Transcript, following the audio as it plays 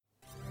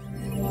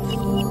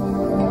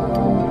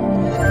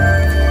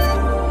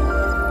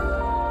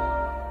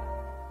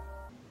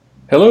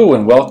Hello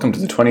and welcome to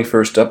the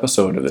 21st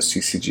episode of the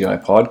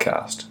CCGI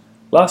podcast.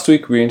 Last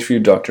week we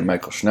interviewed Dr.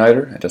 Michael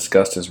Schneider and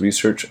discussed his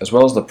research as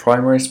well as the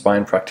primary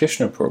spine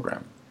practitioner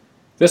program.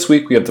 This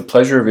week we have the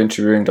pleasure of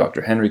interviewing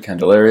Dr. Henry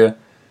Candelaria.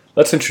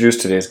 Let's introduce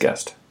today's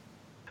guest.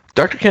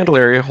 Dr.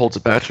 Candelaria holds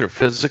a Bachelor of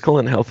Physical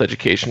and Health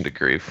Education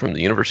degree from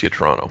the University of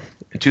Toronto.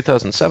 In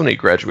 2007 he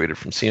graduated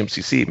from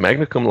CMCC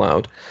magna cum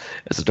laude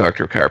as a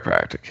Doctor of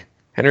Chiropractic.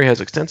 Henry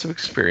has extensive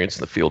experience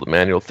in the field of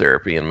manual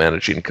therapy and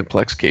managing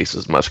complex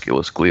cases of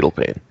musculoskeletal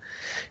pain.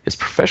 His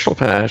professional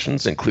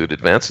passions include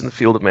advancing the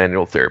field of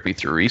manual therapy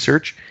through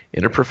research,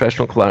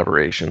 interprofessional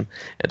collaboration,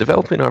 and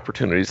developing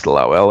opportunities to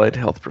allow allied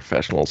health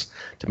professionals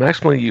to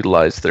maximally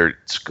utilize their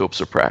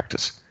scopes of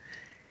practice.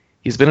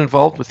 He's been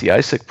involved with the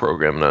ISAEC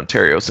program in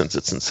Ontario since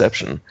its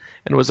inception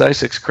and was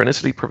ISAEC's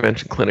Chronicity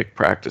Prevention Clinic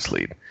practice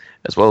lead,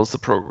 as well as the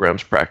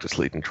program's practice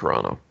lead in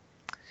Toronto.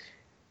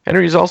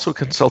 Henry is also a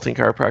consulting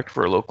chiropractor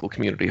for a local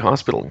community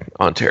hospital in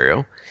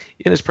Ontario.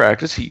 In his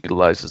practice, he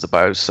utilizes the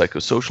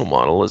biopsychosocial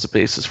model as a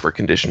basis for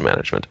condition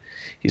management.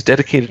 He's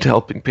dedicated to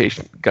helping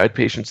guide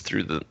patients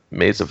through the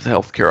maze of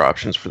healthcare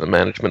options for the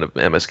management of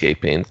MSK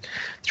pain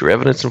through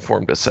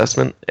evidence-informed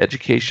assessment,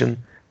 education,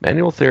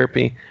 manual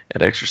therapy,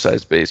 and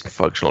exercise-based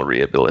functional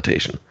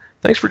rehabilitation.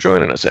 Thanks for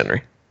joining us,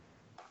 Henry.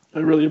 I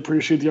really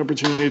appreciate the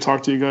opportunity to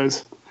talk to you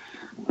guys.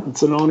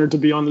 It's an honor to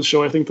be on the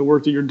show. I think the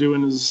work that you're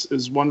doing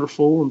is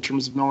wonderful in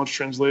terms of knowledge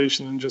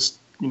translation and just,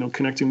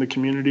 connecting the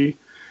community.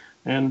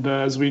 And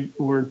as we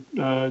were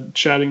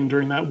chatting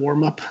during that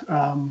warm-up,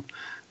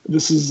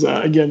 this is,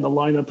 again, the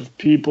lineup of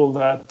people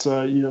that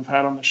you have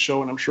had on the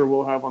show, and I'm sure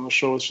we'll have on the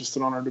show. It's just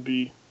an honor to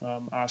be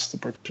asked to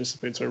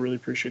participate, so I really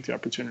appreciate the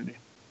opportunity.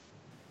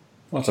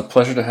 Well, it's a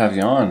pleasure to have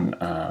you on.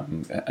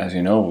 As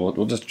you know,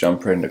 we'll just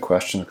jump right into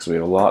questions because we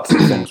have lots of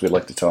things we'd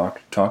like to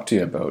talk to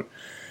you about.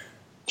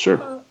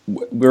 Sure.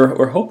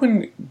 We're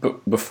hoping,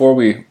 before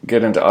we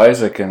get into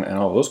ISAEC and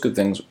all those good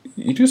things,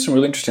 you do some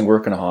really interesting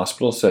work in a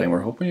hospital setting.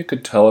 We're hoping you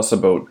could tell us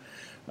about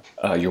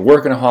your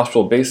work in a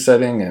hospital-based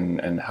setting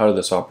and how did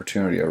this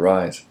opportunity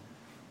arise?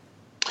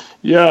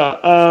 Yeah,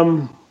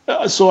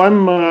 so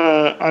I'm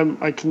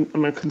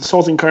a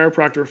consulting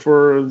chiropractor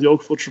for the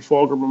Oakville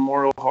Trafalgar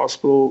Memorial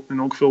Hospital in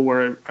Oakville,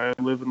 where I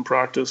live and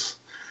practice.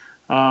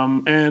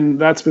 And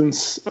that's been,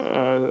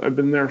 I've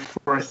been there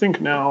for, I think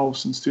now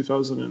since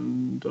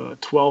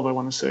 2012, I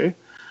want to say.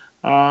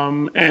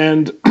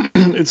 And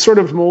it's sort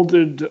of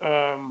molded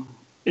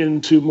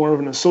into more of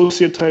an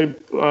associate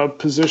type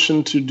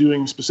position to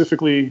doing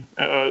specifically,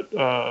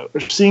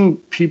 seeing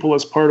people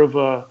as part of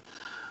a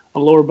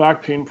lower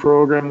back pain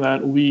program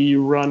that we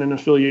run in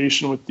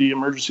affiliation with the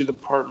emergency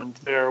department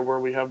there, where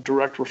we have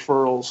direct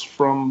referrals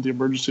from the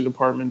emergency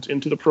department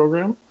into the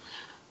program.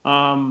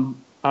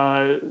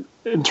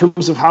 In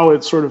terms of how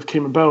it sort of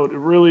came about,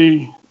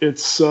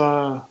 it's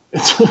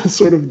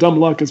sort of dumb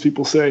luck, as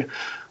people say,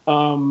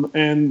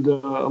 and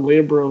a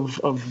labor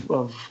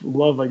of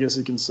love, I guess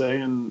you can say.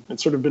 And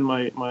it's sort of been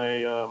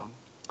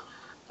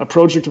a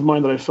project of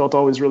mine that I felt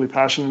always really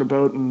passionate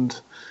about,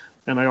 and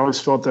I always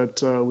felt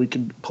that we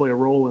could play a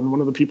role. And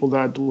one of the people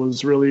that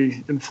was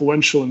really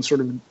influential in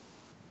sort of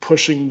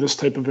pushing this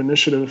type of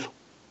initiative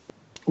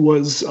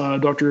was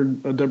Dr.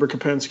 Deborah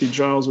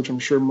Kapansky-Giles, which I'm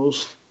sure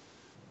most,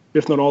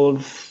 if not all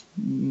of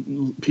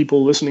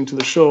people listening to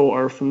the show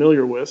are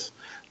familiar with.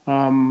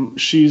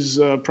 She's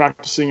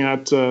practicing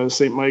at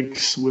St.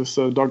 Mike's with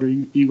Dr.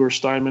 Igor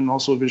Steinman,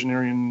 also a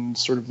visionary and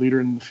sort of leader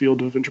in the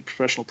field of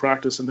interprofessional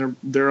practice, and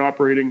they're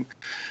operating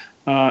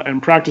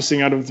and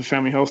practicing out of the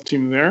family health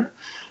team there.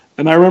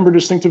 And I remember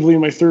distinctively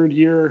in my third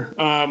year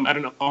at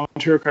an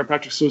Ontario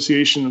Chiropractic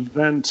Association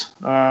event,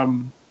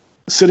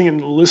 sitting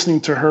and listening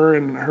to her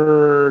and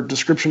her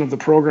description of the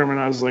program, and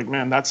I was like,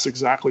 man, that's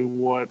exactly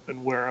what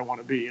and where I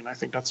want to be. And I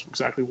think that's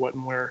exactly what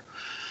and where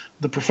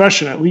the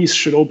profession at least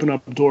should open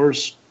up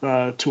doors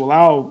to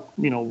allow,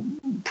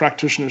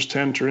 practitioners to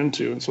enter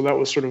into. And so that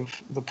was sort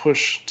of the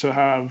push to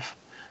have,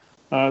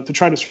 to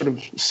try to sort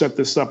of set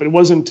this up. It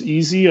wasn't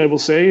easy, I will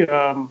say.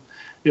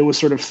 It was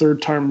sort of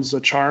third time's a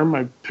charm.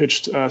 I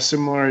pitched a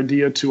similar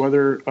idea to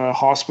other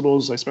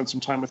hospitals. I spent some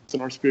time with an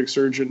orthopedic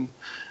surgeon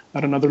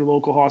at another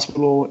local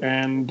hospital,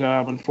 and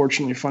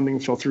unfortunately funding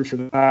fell through for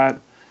that.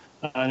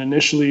 And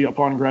initially,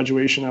 upon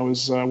graduation, I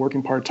was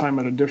working part-time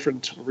at a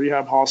different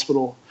rehab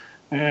hospital,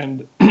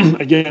 and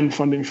again,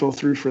 funding fell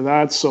through for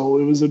that. So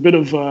it was a bit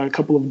of a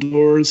couple of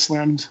doors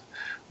slammed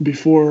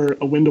before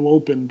a window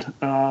opened,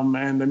 and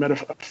I met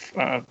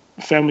a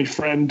family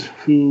friend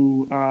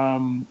who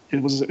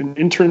it was an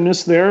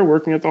internist there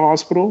working at the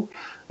hospital.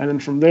 And then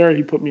from there,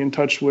 he put me in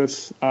touch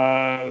with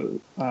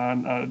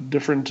a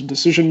different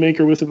decision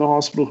maker within the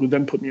hospital, who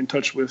then put me in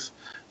touch with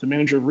the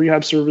manager of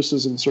rehab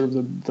services, and sort of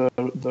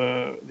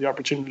the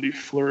opportunity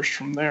flourished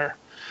from there.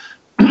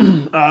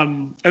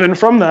 And then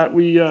from that,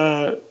 we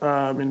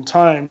in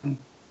time,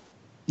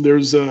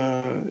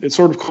 it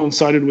sort of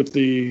coincided with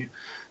the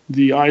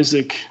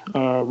ISAEC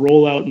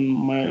rollout and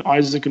my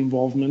ISAEC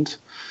involvement,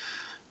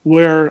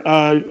 where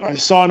I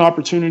saw an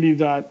opportunity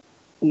that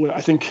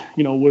I think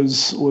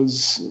was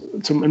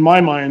in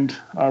my mind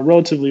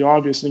relatively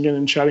obvious. And again,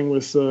 in chatting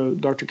with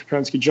Dr.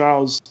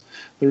 Kapansky-Giles,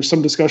 there was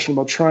some discussion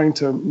about trying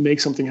to make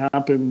something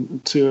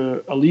happen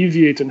to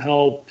alleviate and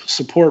help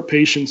support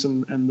patients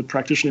and the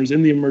practitioners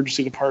in the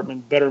emergency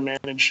department better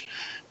manage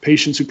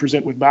patients who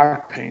present with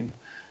back pain.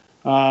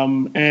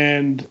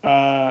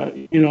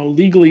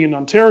 Legally in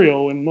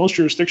Ontario, in most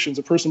jurisdictions,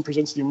 a person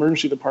presents to the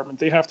emergency department,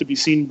 they have to be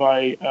seen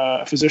by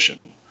a physician.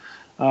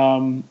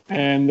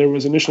 And there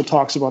was initial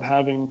talks about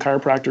having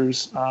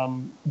chiropractors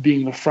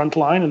being the front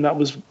line, and that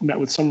was met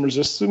with some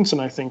resistance,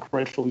 and I think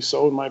rightfully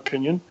so, in my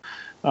opinion.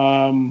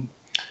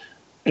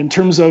 In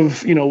terms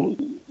of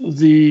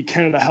the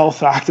Canada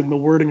Health Act and the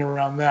wording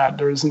around that,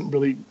 there isn't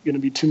really going to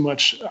be too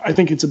much. I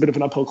think it's a bit of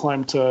an uphill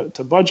climb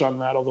to budge on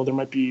that, although there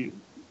might be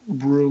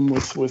room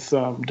with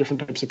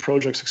different types of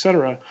projects, et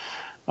cetera,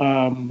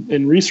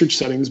 in research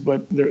settings.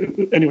 But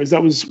anyways,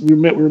 we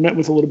were met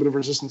with a little bit of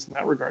resistance in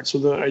that regard. So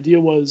the idea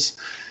was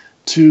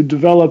to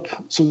develop,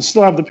 so to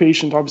still have the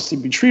patient obviously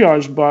be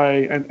triaged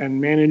by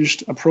and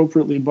managed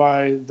appropriately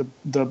by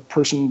the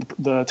person,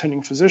 the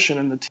attending physician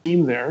and the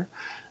team there.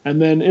 And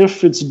then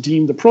if it's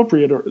deemed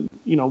appropriate, or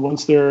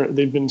once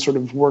they've been sort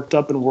of worked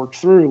up and worked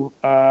through,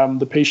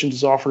 the patient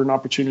is offered an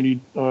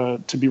opportunity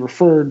to be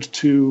referred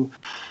to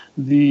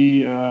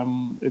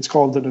it's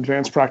called an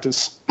advanced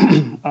practice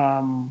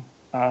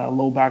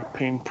low back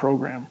pain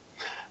program.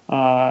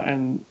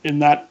 And in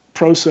that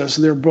process,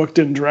 they're booked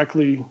in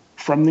directly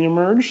from the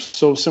emerge.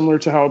 So similar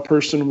to how a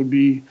person would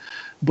be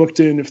booked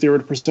in if they were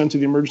to present to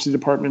the emergency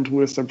department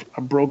with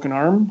a broken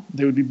arm,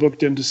 they would be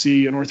booked in to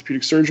see an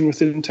orthopedic surgeon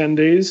within 10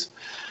 days.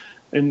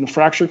 In the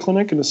fracture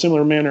clinic, in a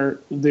similar manner,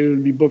 they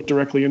would be booked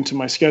directly into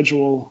my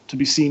schedule to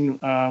be seen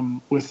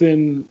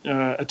within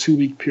a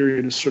 2-week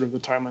period is sort of the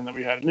timeline that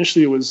we had.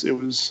 Initially, it was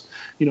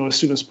as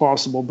soon as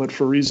possible, but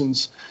for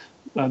reasons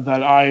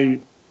that I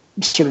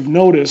sort of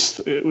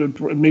noticed, it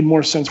made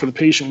more sense for the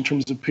patient in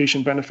terms of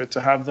patient benefit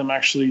to have them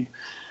actually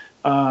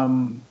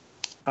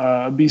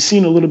be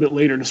seen a little bit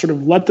later, to sort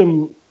of let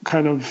them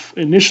kind of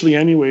initially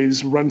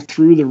anyways run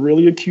through the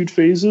really acute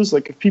phases.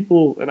 Like if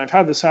people, and I've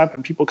had this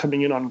happen, people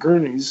coming in on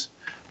gurneys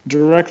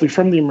directly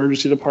from the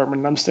emergency department,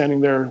 and I'm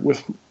standing there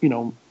with,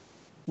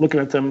 looking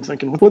at them and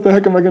thinking, what the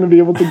heck am I going to be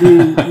able to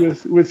do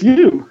with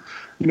you?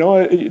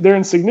 They're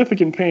in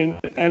significant pain.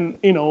 And,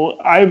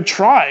 I've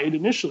tried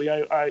initially,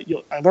 I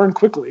learned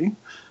quickly,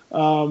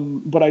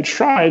 but I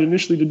tried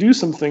initially to do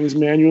some things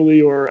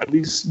manually, or at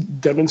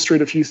least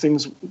demonstrate a few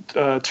things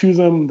to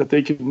them that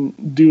they can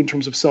do in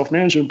terms of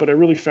self-management. But I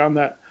really found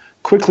that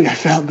quickly,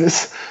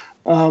 it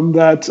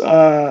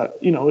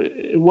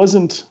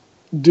wasn't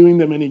doing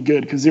them any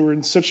good, because they were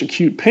in such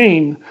acute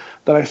pain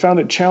that I found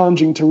it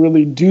challenging to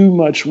really do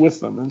much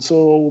with them. And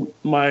so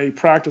my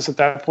practice at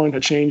that point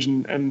had changed,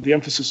 and the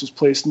emphasis was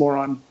placed more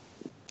on,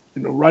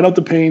 ride out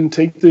the pain,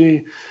 take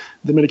the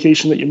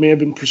medication that you may have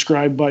been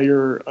prescribed by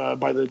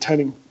by the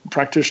attending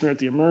practitioner at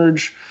the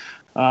emerge,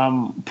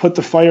 put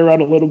the fire out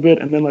a little bit,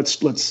 and then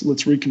let's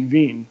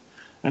reconvene.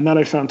 And that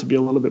I found to be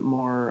a little bit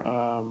more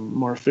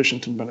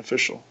efficient and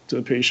beneficial to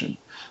the patient.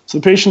 So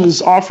the patient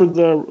is offered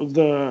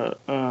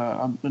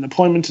an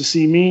appointment to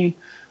see me.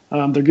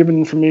 They're given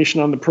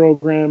information on the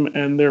program,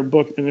 and they're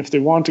booked. And if they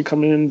want to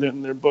come in,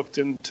 then they're booked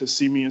in to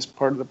see me as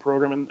part of the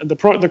program. And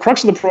the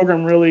crux of the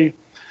program really,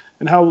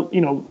 and how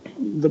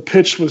the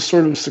pitch was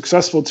sort of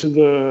successful to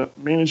the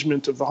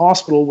management of the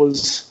hospital,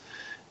 was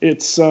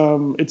it's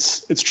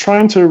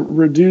trying to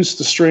reduce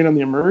the strain on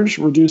the emerge,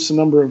 reduce the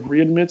number of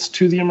readmits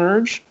to the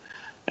emerge,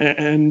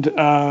 and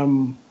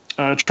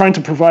trying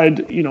to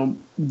provide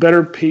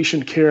better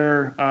patient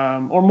care,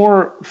 or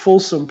more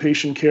fulsome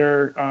patient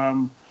care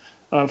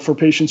for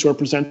patients who are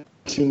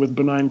presenting with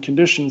benign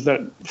conditions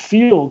that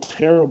feel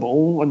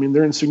terrible. I mean,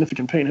 they're in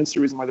significant pain. Hence the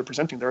reason why they're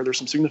presenting there. There's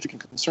some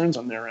significant concerns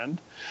on their end.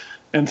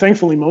 And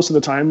thankfully, most of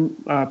the time,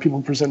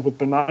 people present with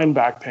benign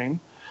back pain.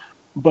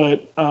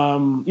 But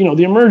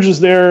the emerge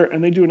is there,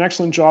 and they do an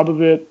excellent job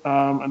of it,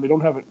 and they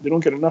don't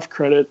get enough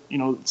credit.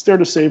 It's there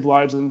to save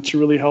lives and to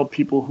really help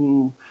people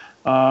who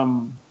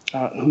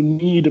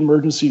need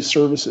emergency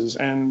services.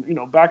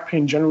 And back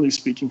pain, generally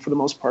speaking, for the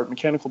most part,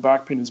 mechanical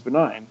back pain is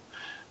benign.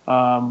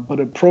 But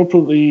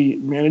appropriately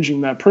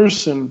managing that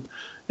person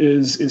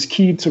is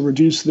key to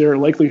reduce their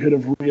likelihood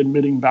of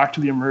readmitting back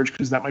to the emerge,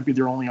 because that might be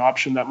their only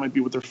option. That might be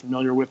what they're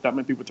familiar with. That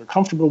might be what they're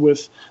comfortable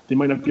with. They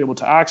might not be able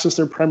to access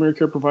their primary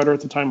care provider at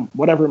the time,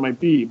 whatever it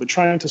might be. But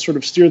trying to sort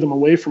of steer them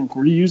away from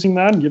reusing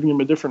that and giving them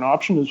a different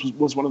option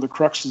was one of the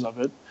cruxes of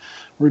it,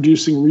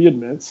 reducing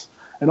readmits,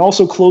 and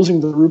also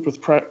closing the loop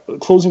with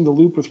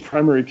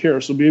primary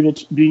care. So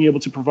being able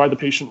to provide the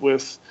patient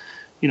with,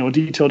 a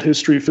detailed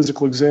history,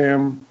 physical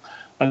exam,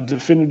 a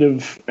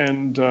definitive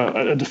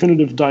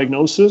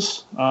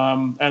diagnosis,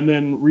 and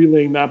then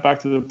relaying that back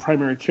to the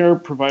primary care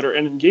provider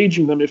and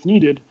engaging them if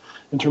needed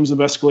in terms of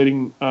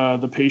escalating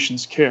the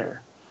patient's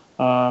care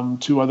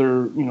to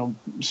other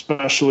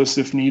specialists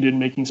if needed,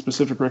 making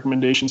specific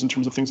recommendations in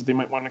terms of things that they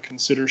might want to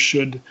consider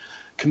should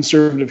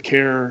conservative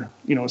care,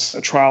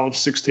 a trial of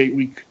 6 to 8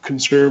 week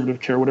conservative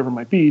care, whatever it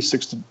might be,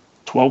 6 to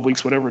 12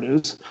 weeks, whatever it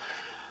is.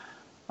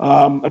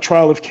 A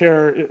trial of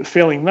care,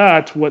 failing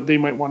that, what they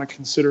might want to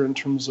consider in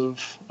terms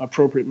of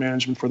appropriate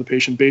management for the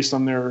patient based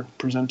on their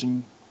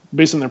presentation.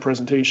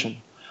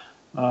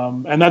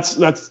 And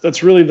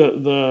that's really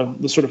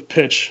the sort of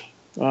pitch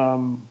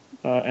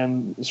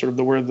and sort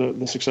of where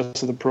the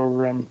success of the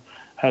program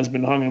has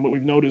been hung. And what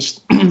we've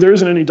noticed, there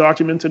isn't any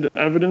documented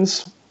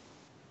evidence.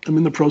 I'm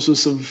in the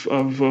process of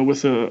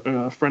with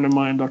a friend of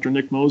mine, Dr.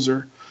 Nick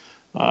Moser,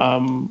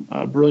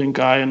 a brilliant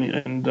guy,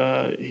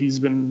 and he's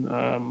been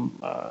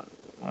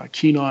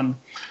keen on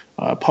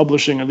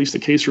publishing at least a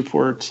case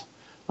report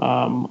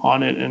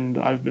on it, and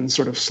I've been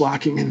sort of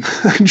slacking and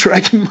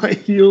dragging my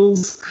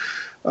heels.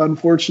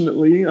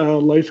 Unfortunately,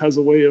 life has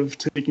a way of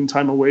taking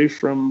time away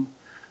from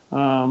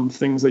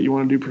things that you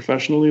want to do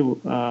professionally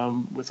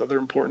with other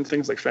important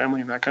things like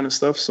family and that kind of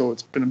stuff. So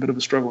it's been a bit of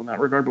a struggle in that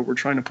regard, but we're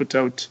trying to put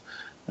out,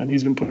 and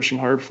he's been pushing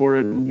hard for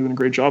it and doing a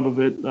great job of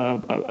it,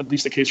 at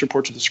least a case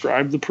report to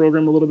describe the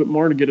program a little bit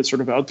more, to get it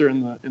sort of out there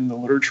in the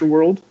literature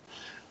world.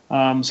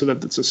 So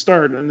that it's a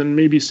start, and then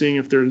maybe seeing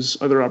if there's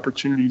other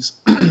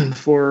opportunities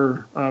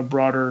for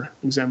broader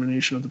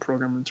examination of the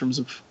program in terms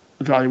of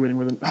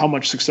evaluating how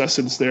much success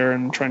is there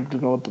and trying to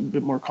develop a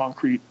bit more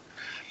concrete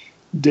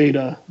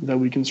data that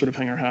we can sort of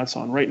hang our hats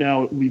on. Right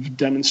now, we've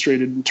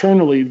demonstrated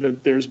internally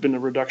that there's been a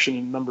reduction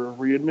in number of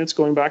readmits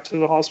going back to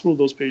the hospital.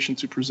 Those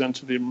patients who present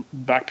to the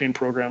back pain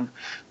program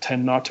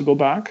tend not to go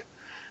back,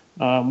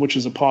 which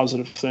is a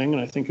positive thing,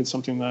 and I think it's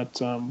something that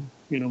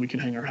we can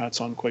hang our hats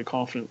on quite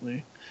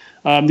confidently.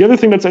 The other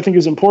thing that I think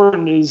is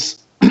important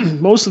is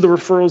most of the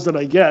referrals that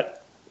I get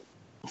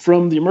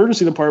from the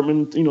emergency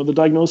department, the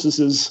diagnosis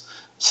is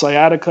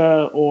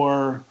sciatica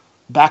or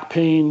back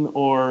pain,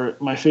 or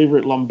my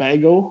favorite,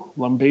 lumbago,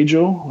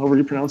 however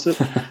you pronounce it,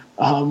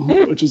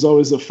 which is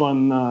always a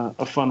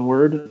fun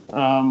word.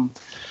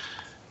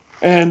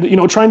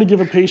 And trying to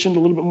give a patient a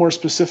little bit more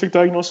specific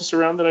diagnosis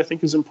around that, I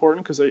think, is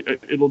important, because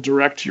it'll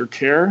direct your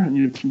care, and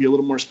you can be a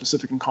little more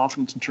specific and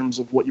confident in terms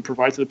of what you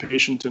provide to the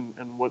patient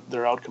and what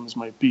their outcomes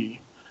might be.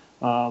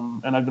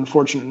 And I've been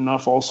fortunate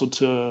enough also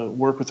to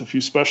work with a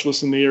few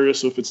specialists in the area,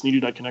 so if it's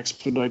needed, I can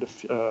expedite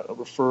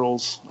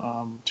referrals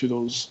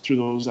through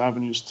those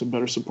avenues to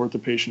better support the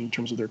patient in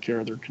terms of their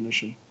care, their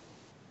condition.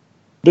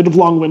 Bit of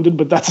long-winded,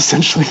 but that's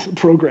essentially the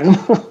program.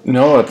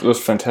 No, it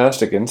was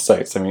fantastic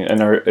insights. I mean,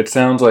 and it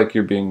sounds like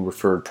you're being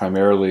referred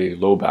primarily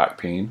low back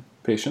pain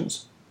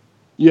patients.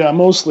 Yeah,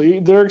 mostly.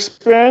 They're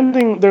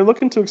expanding. They're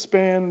looking to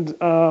expand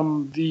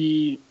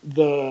the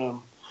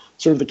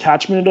sort of the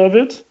catchment of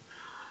it.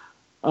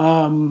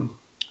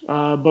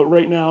 But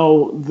right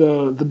now,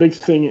 the big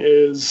thing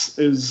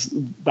is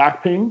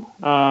back pain.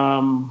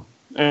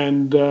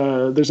 And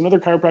there's another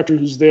chiropractor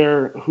who's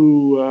there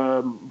who,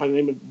 by the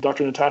name of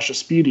Dr. Natasha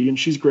Speedy, and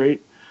she's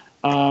great.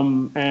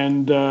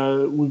 And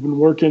we've been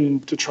working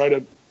to try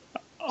to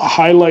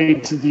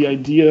highlight the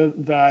idea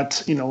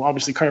that,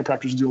 obviously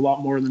chiropractors do a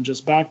lot more than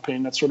just back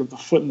pain. That's sort of the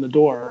foot in the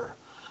door.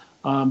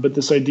 But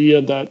this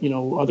idea that,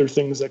 other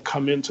things that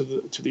come into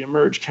the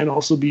emerge can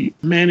also be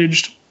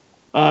managed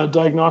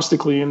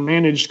diagnostically and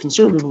managed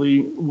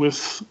conservatively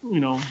with,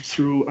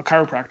 through a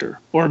chiropractor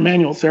or a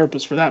manual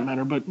therapist for that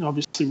matter. But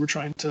obviously we're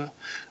trying to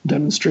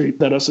demonstrate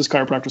that us as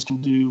chiropractors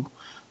can do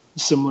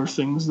similar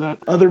things that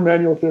other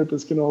manual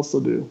therapists can also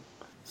do.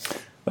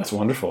 That's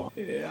wonderful.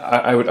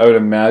 I would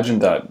imagine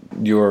that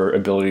your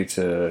ability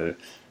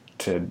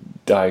to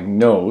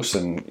diagnose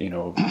and, be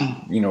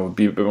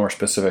a bit more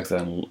specific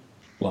than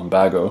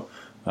lumbago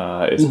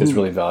is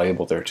really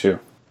valuable there too.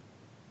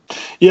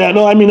 Yeah,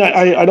 no, I mean,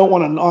 I don't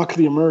want to knock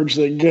the emerge.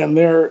 Again,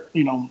 they're,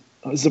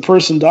 is the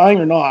person dying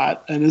or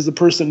not, and is the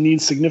person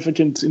needs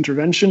significant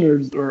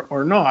intervention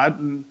or not,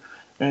 and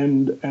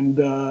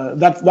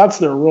that's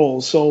their role.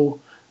 So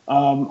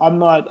I'm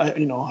not,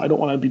 I don't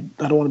want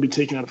to be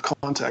taken out of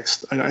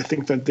context. I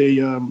think that they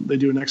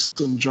do an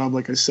excellent job,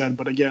 like I said.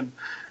 But again,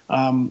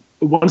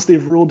 once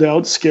they've ruled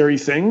out scary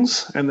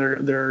things and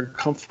they're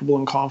comfortable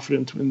and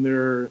confident in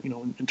their,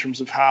 in terms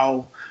of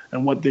how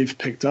and what they've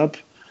picked up,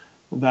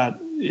 that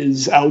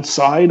is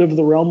outside of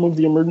the realm of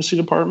the emergency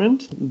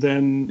department,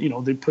 then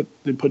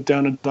they put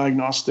down a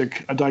diagnosis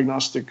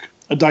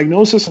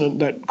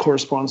and that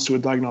corresponds to a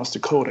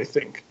diagnostic code, I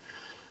think.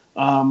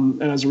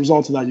 And as a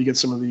result of that, you get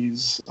some of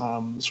these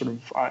sort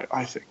of,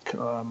 I think,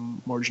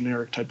 more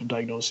generic type of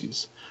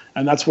diagnoses,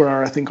 and that's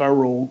where I think our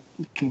role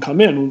can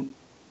come in,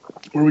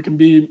 where we can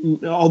be,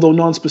 although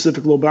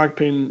non-specific low back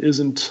pain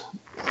isn't,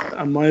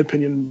 in my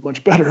opinion,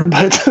 much better,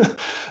 but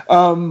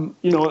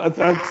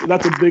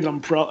that's a big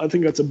umbrella. I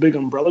think that's a big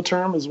umbrella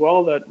term as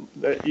well. That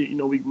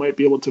we might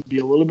be able to be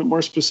a little bit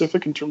more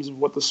specific in terms of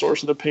what the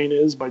source of the pain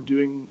is by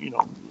doing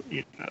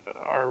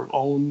our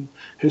own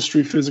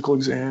history, physical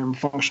exam,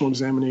 functional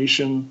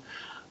examination,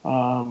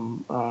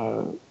 and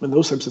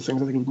those types of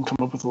things. I think we can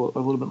come up with a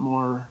little bit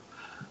more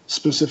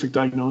specific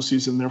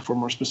diagnoses and therefore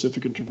more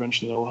specific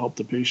intervention that will help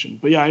the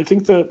patient. But yeah, I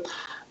think that,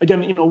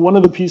 again, one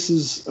of the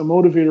pieces, a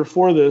motivator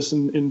for this,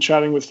 in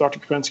chatting with Dr.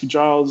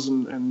 Kapansky-Giles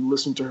and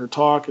listening to her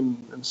talk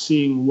and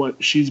seeing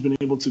what she's been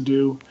able to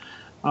do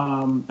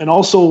And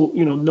also,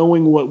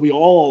 knowing what we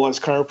all as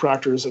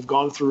chiropractors have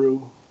gone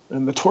through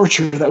and the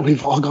torture that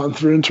we've all gone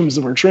through in terms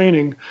of our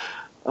training.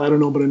 I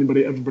don't know about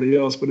everybody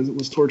else, but it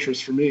was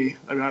torturous for me.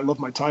 I mean, I love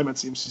my time at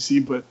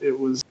CMCC, but it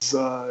was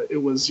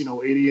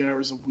 80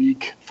 hours a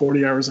week,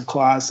 40 hours of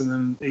class, and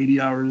then 80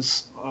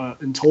 hours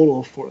in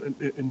total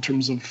in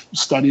terms of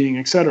studying,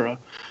 etc.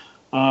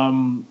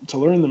 To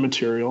learn the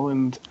material,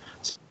 and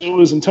so it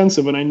was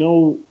intensive. And I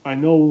know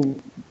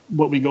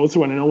what we go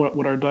through, and I know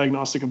what our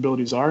diagnostic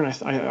abilities are, and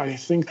I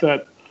think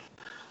that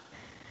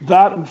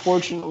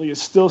unfortunately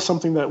is still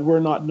something that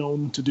we're not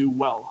known to do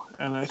well.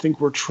 And I think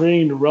we're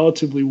trained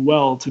relatively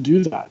well to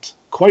do that,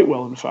 quite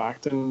well, in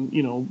fact. And,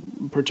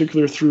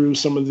 particularly through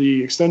some of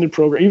the extended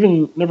program,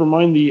 even never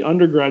mind the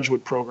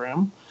undergraduate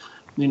program,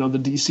 the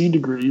DC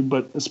degree,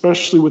 but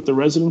especially with the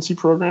residency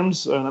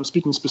programs. And I'm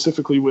speaking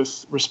specifically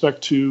with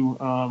respect to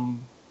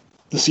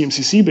the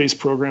CMCC-based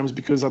programs,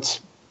 because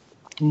that's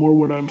more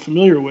what I'm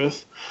familiar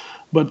with.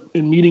 But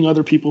in meeting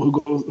other people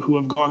who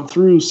have gone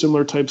through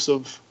similar types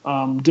of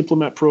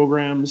diplomat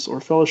programs or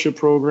fellowship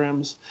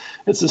programs,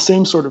 it's the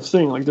same sort of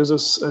thing. Like there's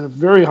a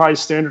very high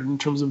standard in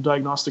terms of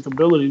diagnostic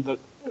ability that,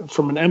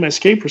 from an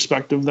MSK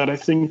perspective, that I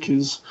think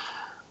is,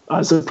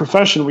 as a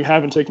profession, we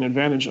haven't taken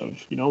advantage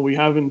of. We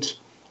haven't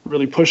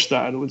really pushed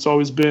that. It's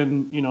always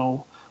been,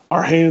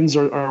 our hands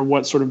are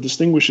what sort of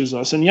distinguishes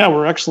us. And yeah,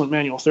 we're excellent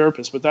manual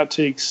therapists, but that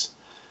takes,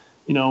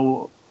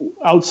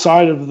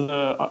 outside of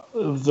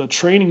the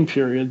training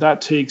period,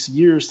 that takes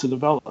years to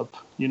develop.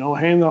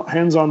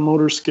 Hands-on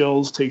motor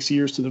skills takes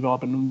years to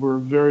develop, and we're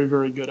very,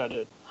 very good at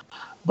it.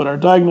 But our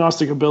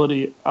diagnostic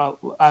ability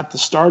at the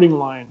starting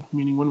line,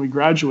 meaning when we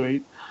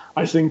graduate,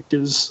 I think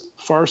is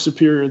far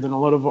superior than a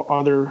lot of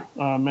other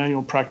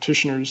manual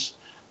practitioners.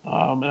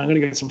 And I'm going to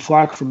get some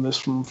flack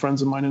from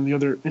friends of mine in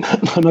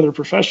other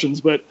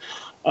professions, but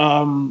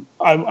I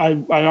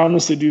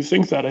honestly do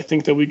think that. I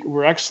think that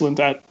we're excellent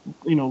at,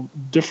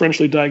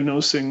 differentially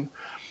diagnosing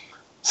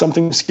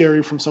something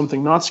scary from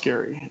something not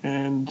scary.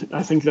 And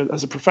I think that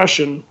as a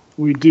profession,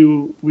 we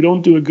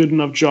don't do a good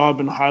enough job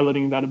in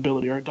highlighting that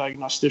ability, our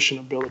diagnostician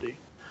ability.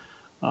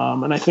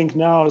 And I think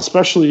now,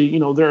 especially,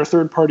 there are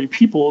third-party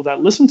people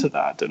that listen to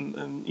that,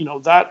 and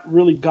that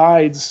really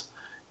guides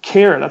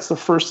care. That's the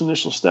first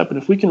initial step.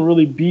 And if we can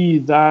really be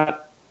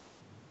that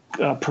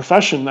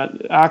profession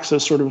that acts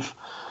as sort of,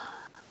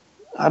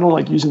 I don't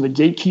like using the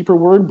gatekeeper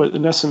word, but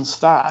in essence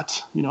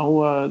that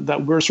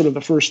we're sort of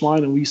the first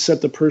line, and we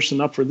set the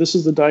person up for, this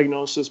is the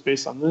diagnosis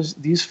based on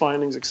these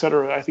findings, et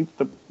cetera. I think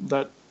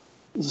that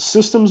the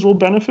systems will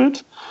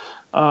benefit.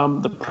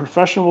 The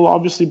profession will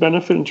obviously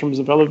benefit in terms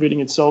of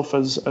elevating itself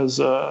as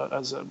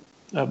an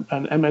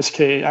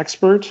MSK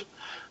expert.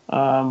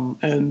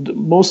 And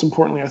most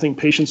importantly, I think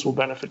patients will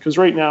benefit, because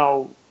right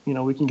now,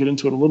 we can get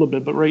into it a little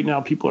bit, but right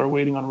now people are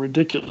waiting on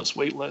ridiculous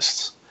wait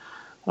lists.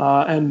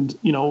 And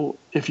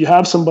if you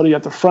have somebody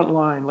at the front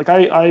line, like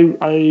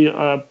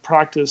I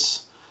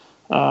practice,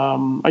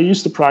 I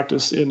used to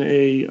practice in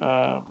a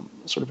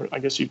sort of, I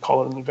guess you'd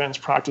call it an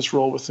advanced practice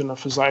role within a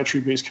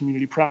physiatry-based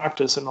community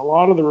practice. And a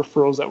lot of the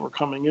referrals that were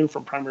coming in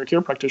from primary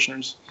care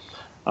practitioners,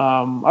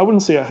 I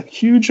wouldn't say a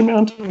huge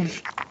amount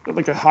of,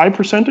 like a high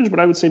percentage,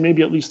 but I would say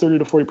maybe at least 30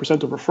 to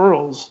 40% of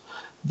referrals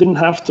didn't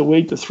have to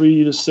wait the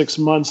 3 to 6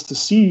 months to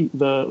see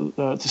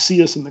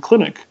us in the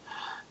clinic.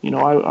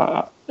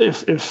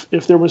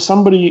 If there was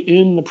somebody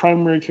in the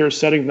primary care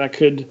setting that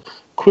could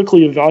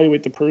quickly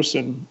evaluate the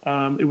person,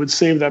 it would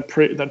save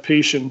that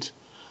patient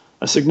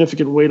a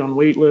significant wait on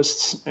wait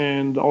lists,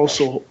 and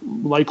also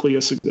likely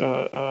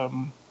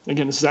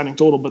again, this is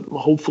anecdotal, but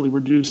hopefully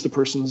reduce the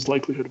person's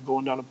likelihood of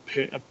going down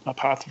a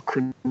path of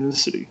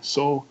chronicity.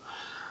 So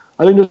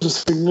I think there's a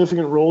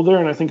significant role there,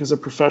 and I think as a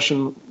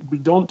profession, we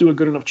don't do a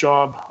good enough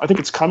job. I think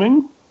it's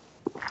coming,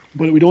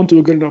 but we don't do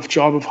a good enough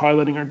job of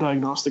highlighting our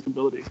diagnostic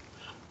ability.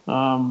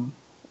 And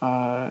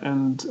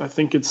I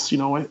think it's,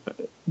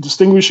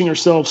 distinguishing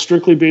ourselves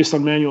strictly based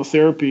on manual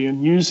therapy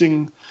and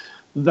using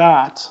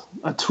that,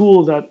 a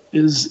tool that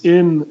is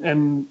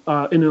in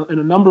a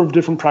number of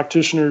different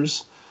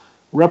practitioners'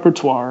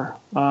 repertoire,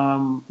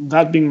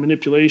 that being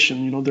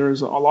manipulation.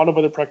 There's a lot of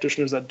other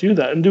practitioners that do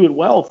that and do it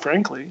well,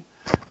 frankly.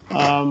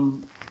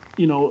 And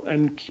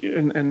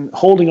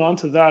holding on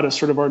to that as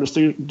sort of our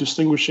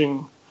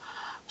distinguishing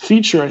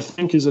feature, I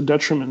think, is a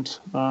detriment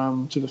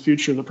to the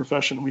future of the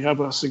profession. We have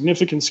a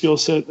significant skill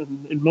set,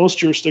 and in most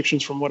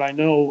jurisdictions, from what I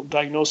know,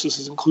 diagnosis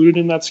is included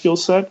in that skill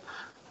set,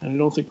 and I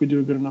don't think we do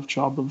a good enough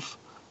job of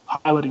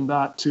highlighting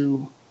that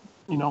to,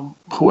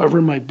 whoever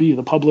it might be,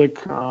 the public,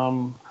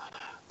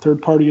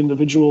 third-party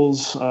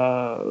individuals,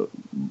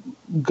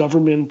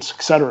 government,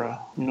 etc.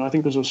 I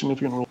think there's a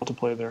significant role to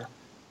play there.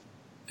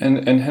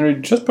 And Henry,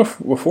 just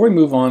before we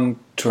move on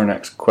to our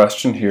next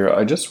question here,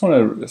 I just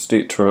want to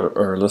state to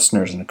our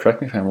listeners, and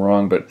correct me if I'm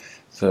wrong, but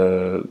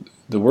the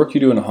work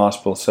you do in a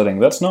hospital setting,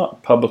 that's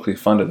not publicly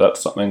funded.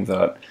 That's something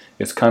that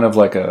it's kind of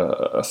like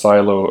a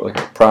silo, like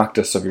a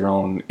practice of your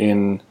own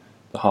in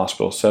the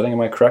hospital setting.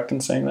 Am I correct in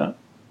saying that?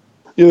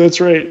 Yeah,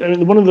 that's right. I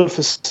mean, one of the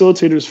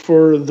facilitators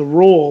for the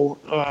role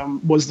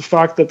was the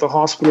fact that the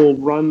hospital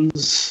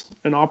runs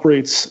and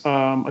operates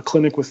a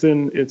clinic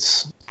within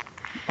its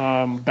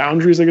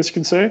boundaries, I guess you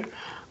can say.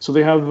 So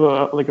they have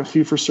like a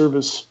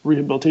fee-for-service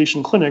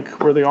rehabilitation clinic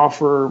where they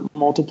offer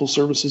multiple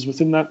services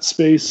within that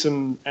space,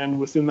 and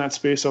within that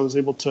space, I was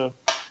able to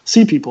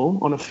see people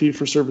on a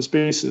fee-for-service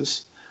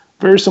basis,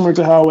 very similar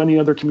to how any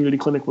other community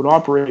clinic would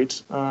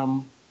operate,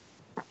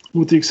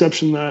 with the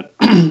exception that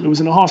it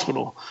was in a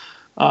hospital.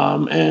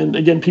 And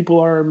again, people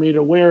are made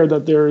aware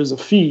that there is a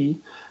fee.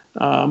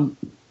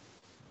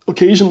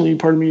 Occasionally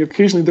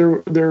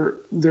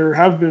there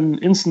have been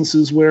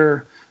instances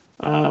where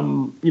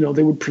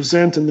they would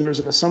present, and there's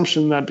an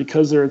assumption that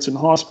because it's in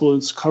hospital,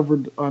 it's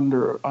covered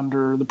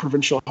under the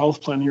provincial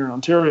health plan here in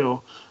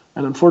Ontario.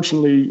 And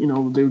unfortunately,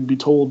 they would be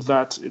told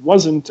that it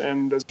wasn't,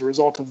 and as a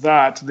result of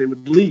that, they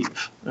would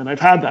leave. And I've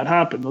had that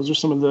happen. Those are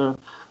some of the,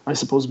 I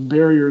suppose,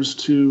 barriers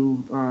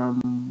to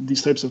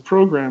these types of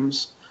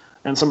programs,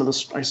 and some of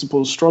the, I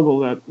suppose, struggle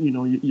that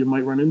you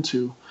might run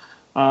into.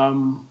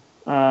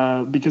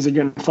 Because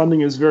again,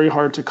 funding is very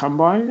hard to come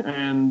by,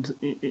 and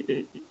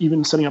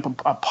even setting up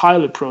a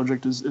pilot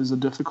project is a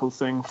difficult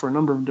thing for a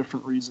number of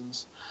different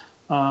reasons.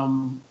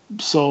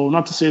 So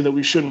not to say that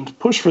we shouldn't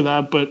push for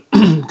that, but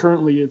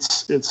currently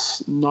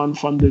it's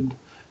non-funded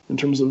in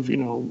terms of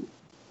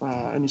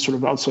any sort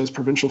of outsized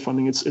provincial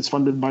funding. It's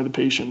funded by the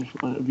patient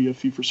via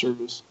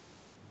fee-for-service.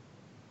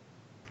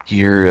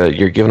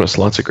 You're giving us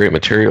lots of great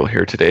material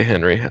here today,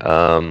 Henry.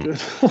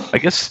 I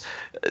guess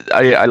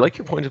I like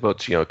your point about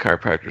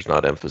chiropractors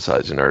not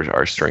emphasizing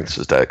our strengths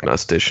as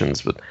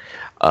diagnosticians, but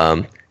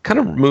kind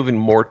of moving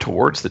more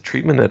towards the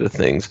treatment end of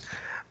things.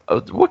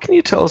 What can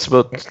you tell us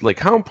about, like,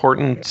 how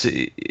important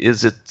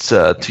is it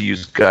to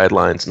use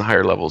guidelines and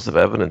higher levels of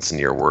evidence in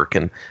your work,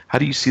 and how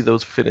do you see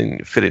those fitting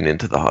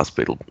into the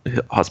hospital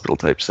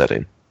type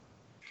setting?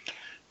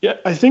 Yeah,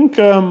 I think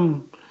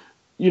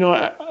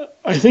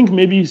I think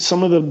maybe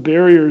some of the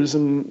barriers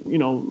and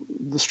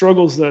the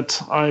struggles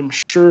that I'm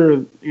sure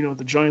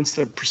the giants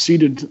that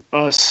preceded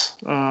us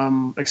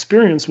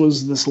experienced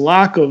was this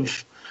lack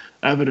of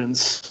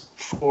evidence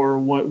for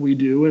what we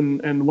do,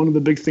 and one of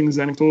the big things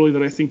anecdotally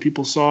that I think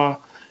people saw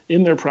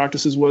in their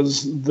practices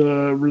was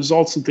the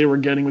results that they were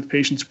getting with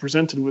patients who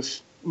presented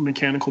with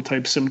mechanical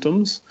type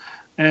symptoms,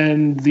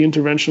 and the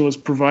intervention was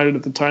provided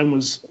at the time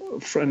was,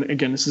 and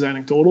again, this is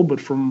anecdotal, but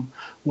from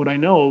what I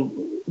know,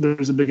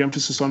 there's a big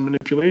emphasis on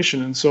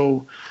manipulation. And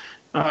so,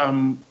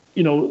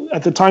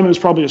 at the time it was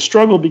probably a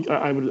struggle,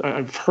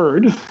 I've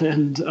heard,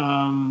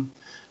 and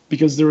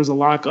because there was a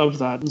lack of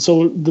that. And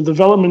so the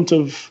development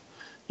of,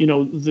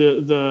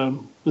 the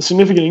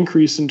significant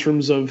increase in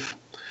terms of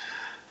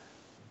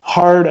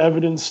hard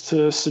evidence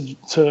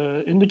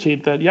to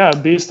indicate that, yeah,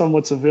 based on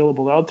what's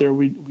available out there,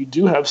 we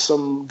do have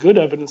some good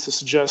evidence to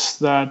suggest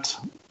that,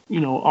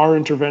 our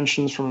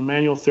interventions from a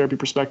manual therapy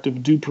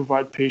perspective do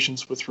provide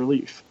patients with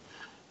relief.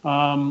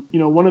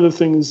 One of the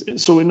things,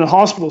 so in a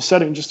hospital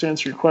setting, just to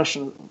answer your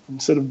question,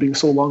 instead of being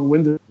so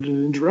long-winded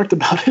and indirect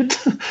about it,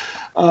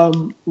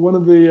 one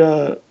of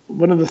the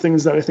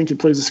things that I think it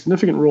plays a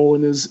significant role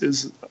in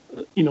is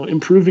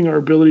improving our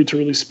ability to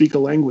really speak a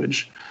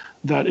language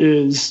that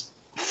is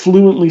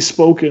fluently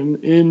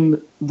spoken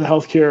in the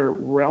healthcare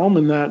realm,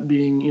 and that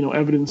being,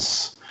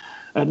 evidence,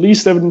 at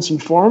least evidence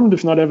informed,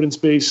 if not evidence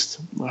based,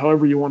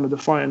 however you want to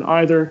define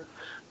either,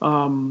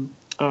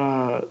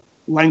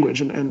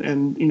 language,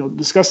 and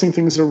discussing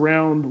things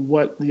around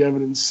what the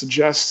evidence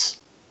suggests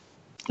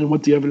and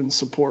what the evidence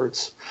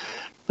supports.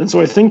 And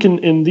so I think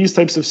in these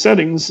types of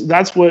settings,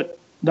 that's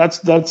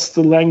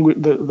the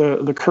language,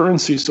 the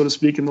currency, so to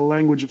speak, in the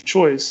language of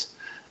choice.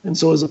 And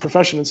so as a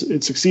profession,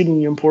 it's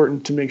exceedingly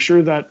important to make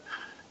sure that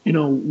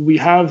we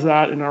have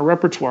that in our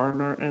repertoire,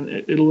 and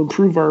it'll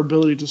improve our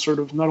ability to sort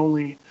of not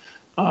only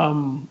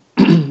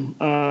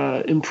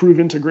improve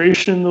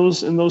integration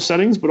in those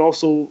settings, but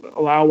also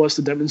allow us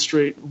to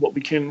demonstrate what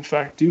we can in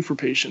fact do for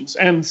patients,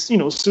 and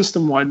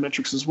system-wide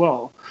metrics as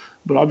well.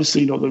 But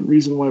obviously, the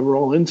reason why we're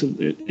all into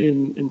it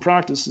in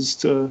practice is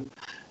to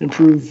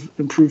improve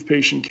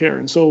patient care.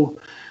 And so,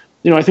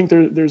 I think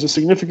there's a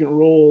significant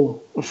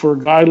role for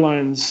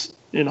guidelines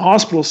in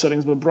hospital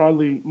settings, but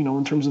broadly,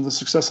 in terms of the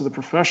success of the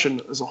profession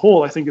as a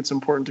whole, I think it's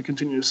important to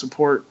continue to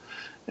support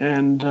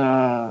and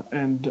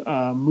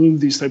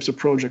move these types of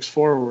projects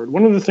forward.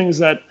 One of the things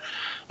that,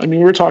 we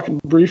were talking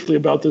briefly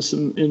about this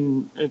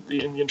in the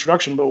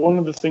introduction, but one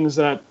of the things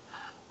that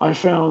I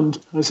found,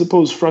 I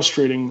suppose,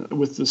 frustrating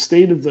with the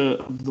state of the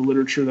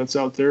literature that's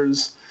out there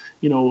is,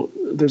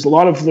 there's a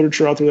lot of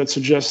literature out there that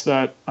suggests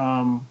that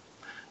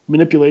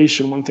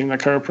manipulation, one thing that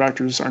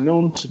chiropractors are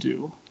known to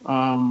do,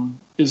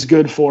 is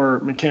good for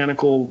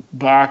mechanical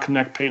back,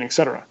 neck pain,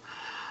 etc.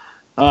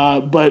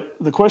 But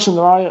the question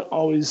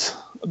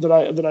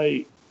that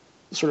I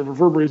sort of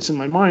reverberates in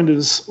my mind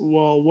is,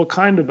 well, what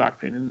kind of back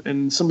pain?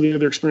 And some of the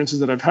other experiences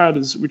that I've had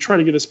is we try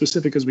to get as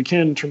specific as we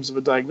can in terms of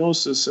a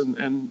diagnosis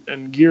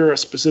and gear a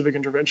specific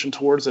intervention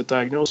towards that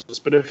diagnosis.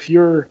 But if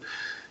your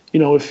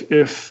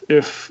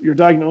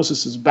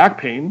diagnosis is back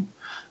pain,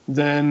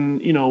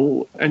 then,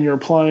 and you're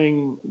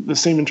applying the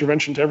same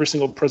intervention to every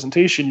single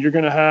presentation, you're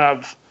going to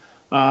have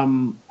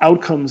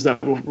outcomes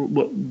that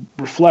will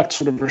reflect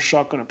sort of a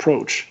shotgun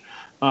approach.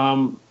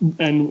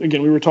 And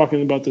again, we were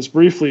talking about this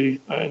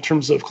briefly in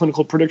terms of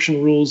clinical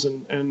prediction rules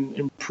and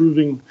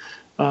improving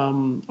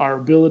our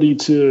ability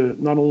to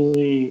not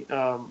only,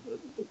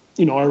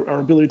 our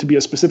ability to be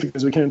as specific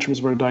as we can in terms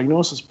of our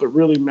diagnosis, but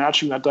really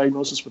matching that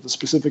diagnosis with a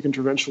specific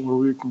intervention where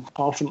we can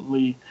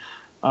confidently,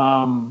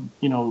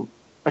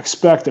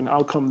 expect an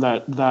outcome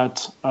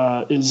that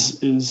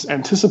is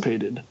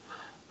anticipated.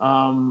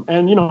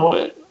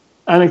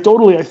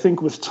 Anecdotally, I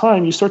think with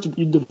time, you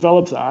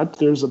develop that.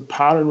 There's a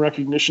pattern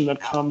recognition that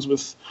comes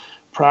with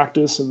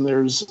practice, and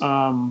there's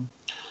you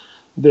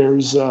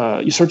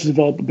start to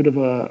develop a bit of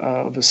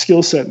a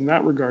skill set in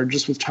that regard,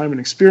 just with time and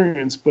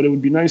experience. But it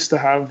would be nice to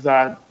have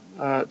that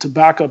to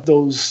back up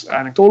those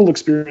anecdotal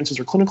experiences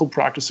or clinical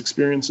practice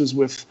experiences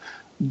with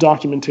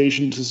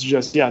documentation to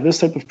suggest, this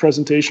type of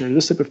presentation or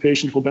this type of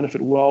patient will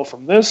benefit well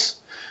from this.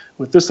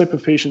 With this type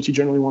of patients, you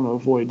generally want to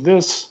avoid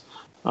this.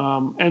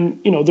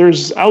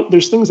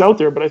 There's things out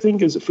there, but I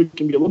think if we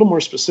can be a little more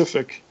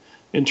specific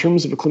in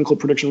terms of a clinical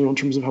prediction rule, in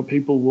terms of how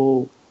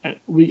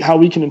how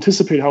we can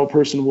anticipate how a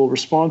person will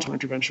respond to an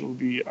intervention, would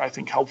be, I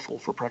think, helpful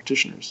for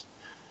practitioners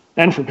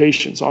and for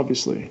patients,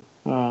 obviously.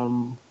 I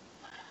don't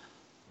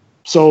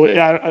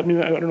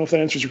know if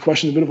that answers your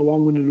question. A bit of a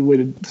long-winded way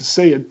to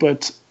say it,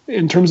 but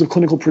in terms of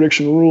clinical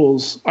prediction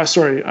rules,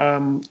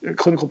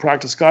 clinical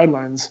practice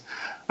guidelines,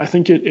 I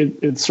think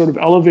it sort of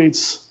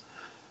elevates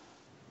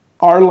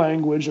our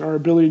language and our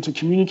ability to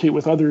communicate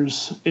with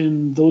others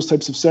in those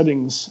types of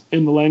settings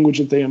in the language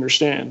that they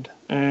understand,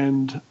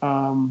 and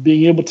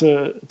being able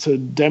to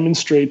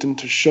demonstrate and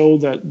to show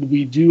that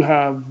we do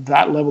have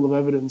that level of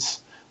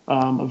evidence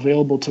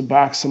available to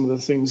back some of the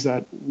things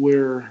that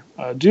we're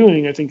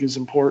doing, I think is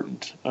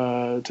important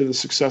to the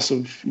success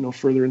of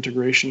further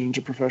integration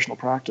into professional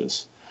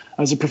practice.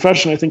 As a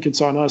profession, I think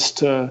it's on us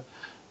to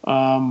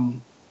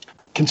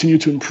continue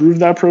to improve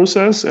that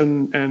process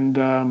and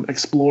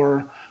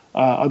explore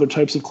other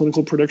types of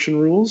clinical prediction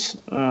rules,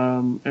 the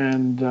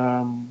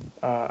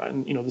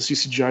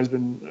CCGI has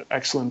been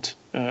excellent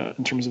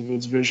in terms of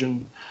its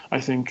vision. I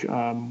think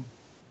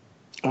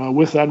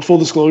with that, full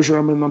disclosure,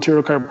 I'm an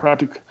Ontario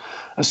Chiropractic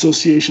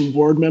Association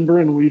board member,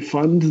 and we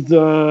fund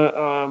the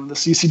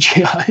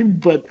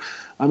CCGI, but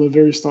I'm a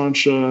very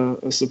staunch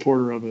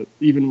supporter of it,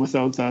 even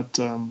without that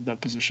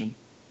position.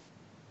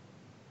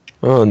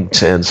 Oh, and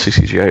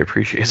CCGI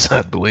appreciates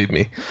that, believe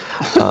me.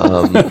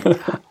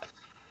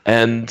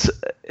 And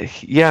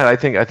I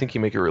think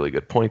you make a really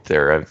good point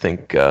there. I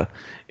think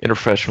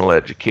interprofessional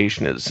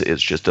education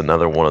is just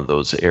another one of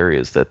those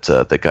areas that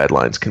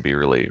guidelines can be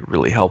really,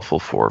 really helpful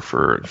for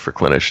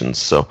clinicians.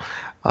 So,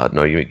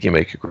 no, you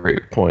make a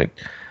great point.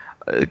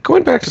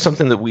 Going back to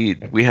something that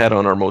we had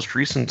on our most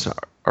recent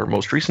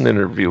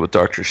interview with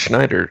Dr.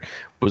 Schneider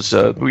was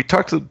we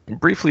talked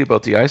briefly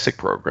about the ISAEC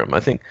program. I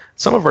think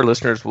some of our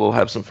listeners will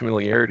have some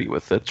familiarity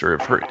with it, or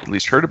have at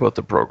least heard about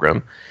the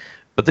program,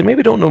 but they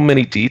maybe don't know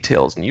many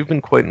details, and you've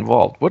been quite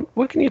involved.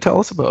 What can you tell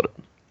us about it?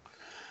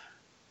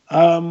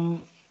 The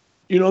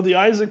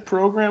ISAEC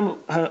program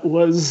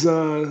was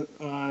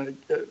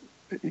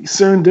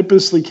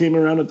serendipitously came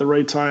around at the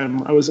right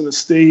time. I was in a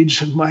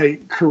stage in my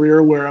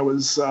career where I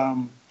was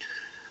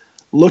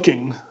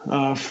looking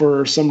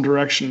for some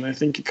direction. I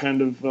think it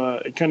kind of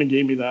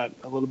gave me that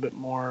a little bit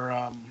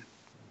more,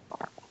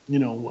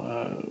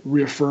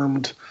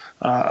 reaffirmed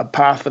a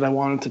path that I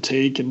wanted to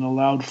take, and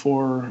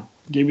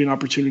gave me an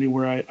opportunity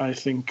where I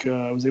think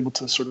I was able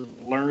to sort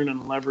of learn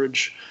and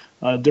leverage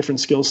a different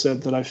skill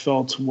set that I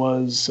felt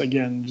was,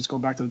 again, just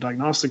going back to the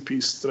diagnostic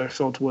piece, that I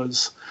felt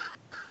was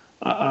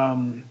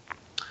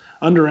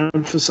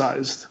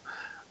underemphasized.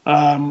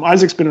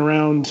 ISAEC's been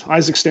around.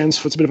 ISAEC stands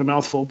for, it's a bit of a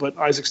mouthful, but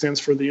ISAEC stands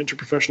for the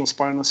Interprofessional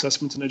Spinal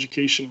Assessment and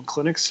Education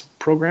Clinics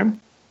Program,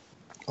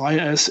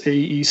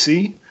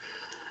 ISAEC.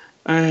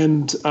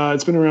 And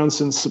it's been around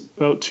since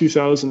about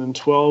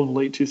 2012,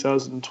 late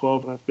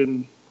 2012,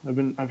 and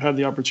I've had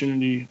the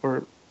opportunity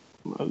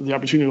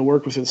to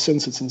work with it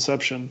since its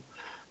inception.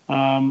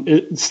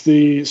 It's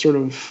the sort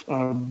of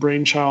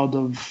brainchild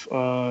of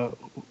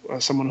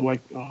someone who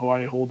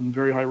I hold in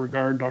very high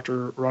regard,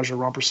 Dr. Raja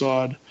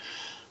Ramprasad,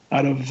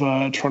 out of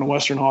Toronto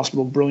Western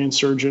Hospital, brilliant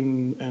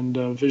surgeon and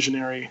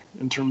visionary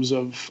in terms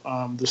of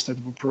this type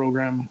of a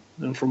program.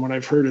 And from what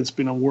I've heard, it's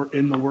been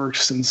in the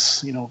works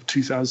since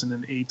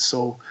 2008.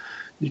 So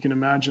you can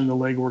imagine the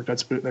legwork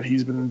that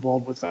he's been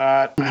involved with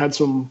that. I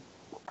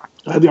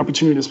had the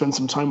opportunity to spend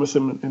some time with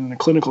him in the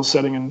clinical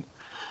setting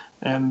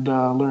and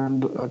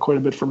learned quite a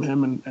bit from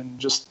him, and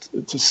just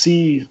to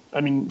see,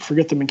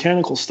 forget the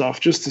mechanical stuff,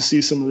 just to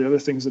see some of the other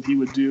things that he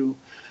would do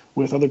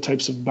with other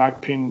types of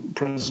back pain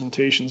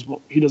presentations.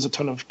 Well, he does a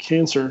ton of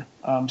cancer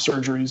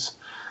surgeries,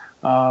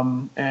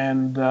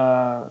 and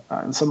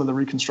some of the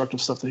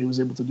reconstructive stuff that he was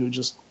able to do,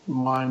 just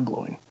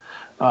mind-blowing.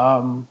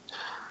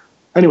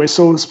 Anyway,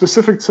 so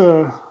specific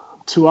to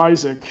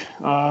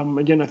ISAEC,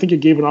 again, I think it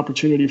gave an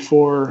opportunity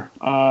for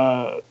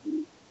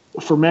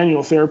for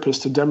manual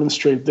therapists to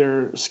demonstrate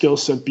their skill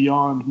set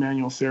beyond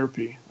manual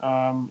therapy.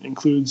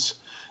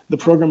 The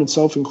program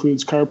itself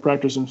includes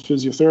chiropractors and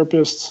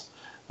physiotherapists,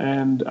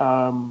 and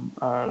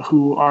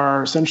who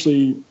are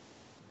essentially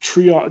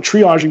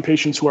triaging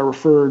patients who are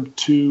referred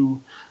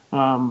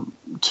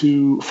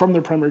from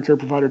their primary care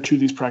provider to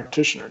these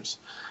practitioners.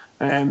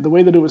 And the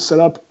way that it was set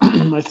up,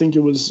 I think it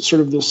was sort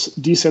of this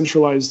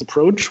decentralized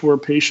approach where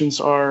patients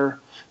are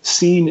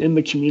seen in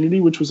the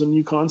community, which was a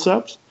new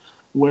concept,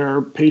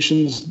 where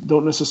patients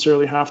don't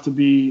necessarily have to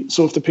be.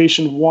 So if the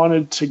patient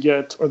wanted to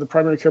get, or the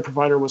primary care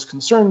provider was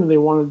concerned and they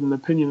wanted an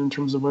opinion in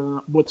terms of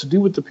what to do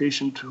with the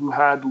patient who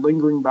had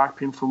lingering back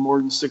pain for more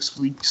than 6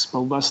 weeks, but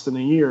less than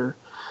a year,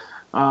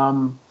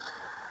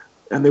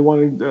 and they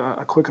wanted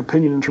a quick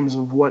opinion in terms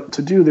of what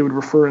to do, they would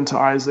refer into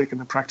ISAEC,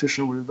 and the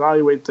practitioner would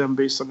evaluate them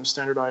based on a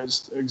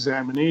standardized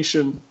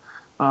examination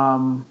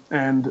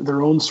and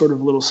their own sort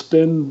of little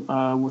spin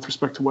with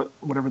respect to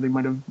whatever they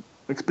might have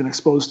been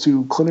exposed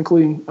to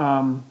clinically.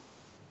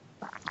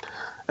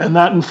 And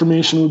that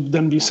information would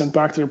then be sent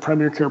back to their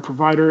primary care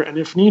provider, and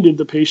if needed,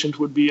 the patient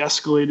would be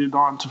escalated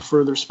on to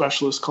further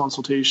specialist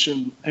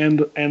consultation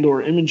and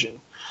or imaging.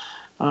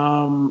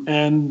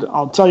 And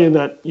I'll tell you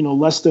that,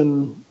 less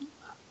than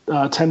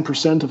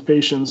 10% of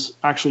patients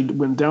actually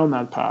went down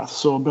that path.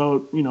 So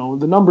about,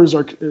 the numbers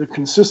are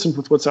consistent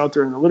with what's out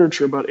there in the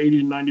literature. About 80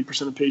 to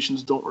 90% of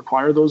patients don't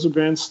require those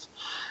advanced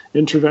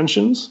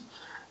interventions.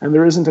 And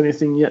there isn't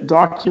anything yet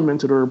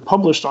documented or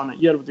published on it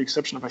yet, with the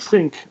exception of, I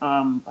think,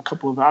 a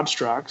couple of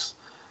abstracts.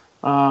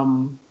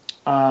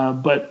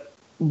 But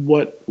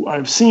what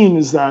I've seen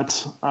is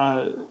that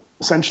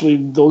essentially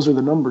those are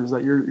the numbers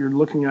that you're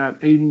looking at.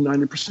 80,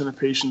 90% of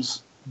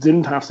patients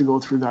didn't have to go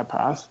through that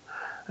path.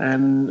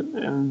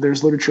 And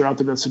there's literature out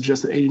there that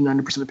suggests that 80,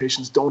 90% of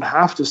patients don't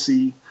have to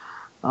see,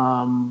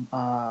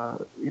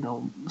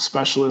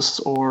 specialists,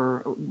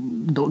 or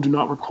do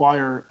not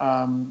require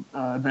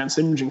advanced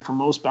imaging for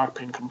most back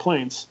pain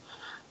complaints.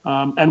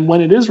 And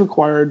when it is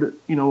required,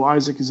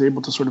 ISAEC is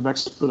able to sort of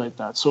expedite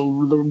that.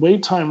 So the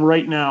wait time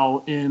right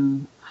now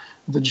in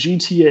the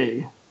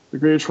GTA, the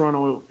Greater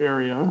Toronto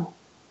Area,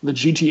 the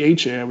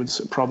GTHA, I would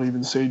probably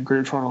even say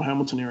Greater Toronto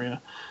Hamilton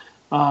area,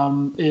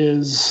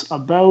 is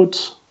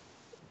about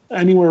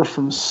anywhere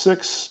from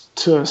 6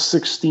 to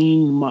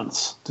 16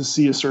 months to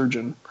see a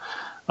surgeon.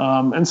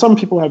 And some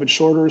people have it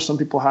shorter, some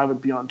people have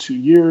it beyond 2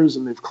 years,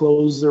 and they've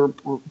closed their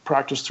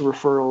practice to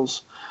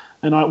referrals.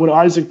 And what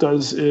ISAEC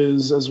does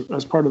is,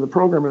 as part of the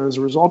program, and as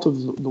a result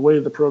of the way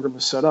the program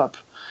is set up,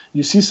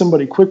 you see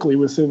somebody quickly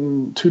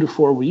within 2 to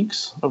 4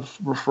 weeks of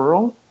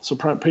referral. So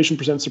patient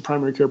presents to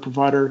primary care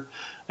provider,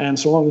 and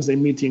so long as they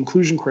meet the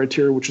inclusion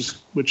criteria,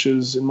 which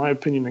is in my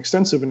opinion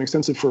extensive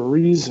for a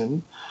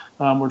reason,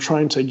 we're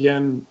trying to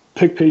again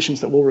pick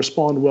patients that will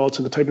respond well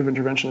to the type of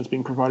intervention that's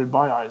being provided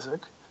by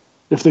ISAEC.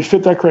 If they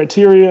fit that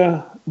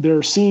criteria,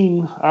 they're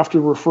seen after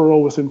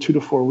referral within 2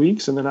 to 4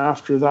 weeks, and then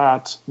after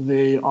that,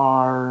 they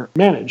are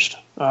managed.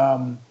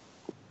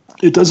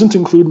 It doesn't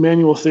include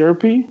manual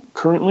therapy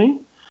currently.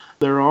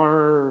 There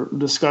are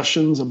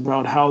discussions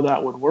about how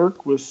that would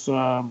work with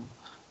a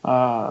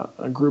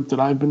group that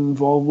I've been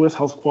involved with.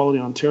 Health Quality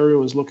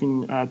Ontario is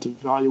looking at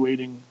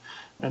evaluating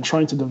and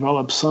trying to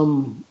develop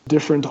some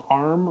different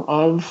arm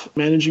of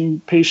managing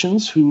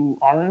patients who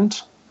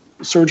aren't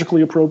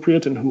surgically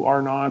appropriate and who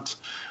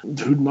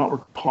do not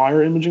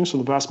require imaging. So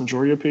the vast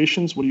majority of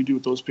patients, what do you do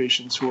with those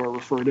patients who are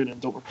referred in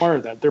and don't require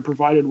that? They're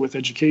provided with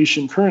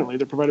education currently.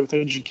 They're provided with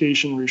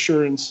education,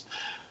 reassurance,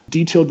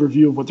 detailed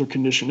review of what their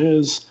condition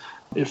is.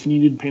 If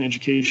needed, pain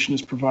education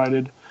is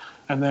provided.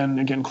 And then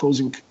again,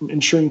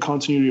 ensuring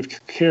continuity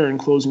of care and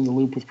closing the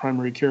loop with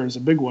primary care is a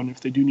big one. If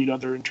they do need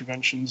other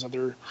interventions,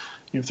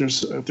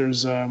 if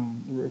there's a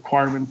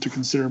requirement to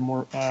consider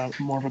more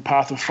of a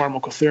path of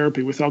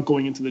pharmacotherapy without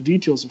going into the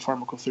details of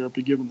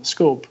pharmacotherapy, given the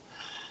scope,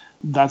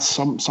 that's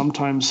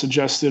sometimes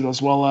suggested,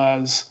 as well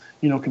as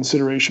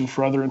consideration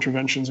for other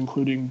interventions,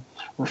 including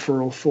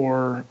referral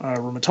for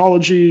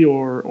rheumatology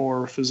or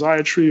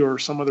physiatry or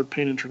some other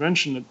pain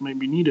intervention that may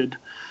be needed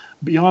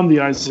beyond the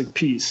ISAEC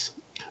piece.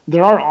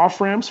 There are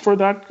off-ramps for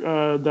that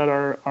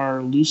that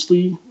are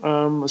loosely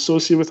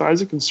associated with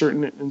ISAEC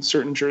in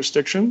certain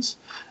jurisdictions,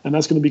 and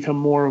that's going to become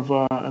more of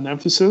an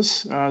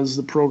emphasis as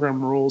the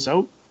program rolls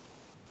out.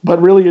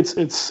 But really, it's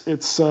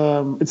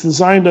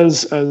designed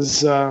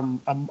as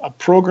a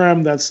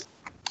program that's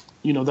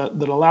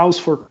that allows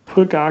for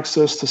quick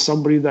access to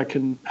somebody that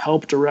can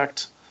help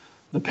direct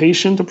the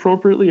patient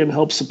appropriately and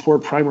help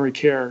support primary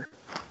care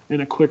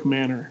in a quick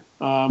manner.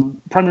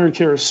 Primary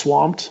care is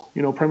swamped.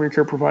 Primary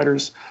care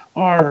providers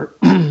are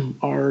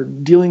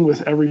dealing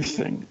with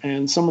everything,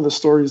 and some of the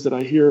stories that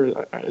I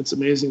hear, it's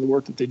amazing the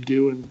work that they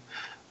do, and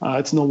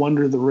it's no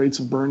wonder the rates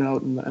of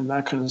burnout and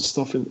that kind of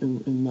stuff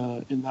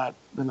in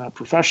that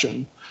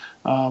profession.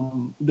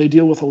 They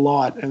deal with a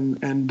lot,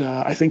 and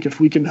I think if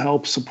we can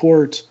help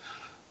support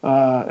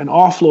and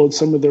offload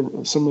some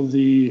of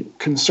the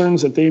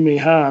concerns that they may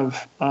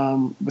have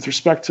with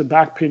respect to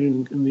back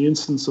pain in the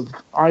instance of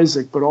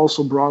ISAEC, but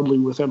also broadly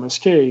with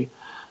MSK.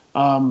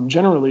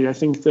 Generally, I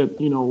think that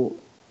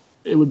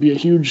it would be a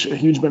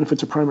huge benefit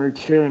to primary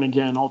care, and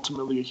again,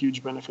 ultimately a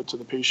huge benefit to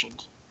the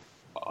patient.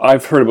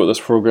 I've heard about this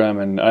program,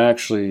 and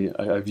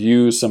I've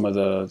used some of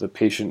the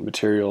patient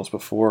materials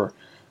before.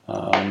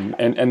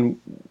 And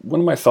one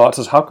of my thoughts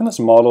is, how can this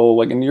model,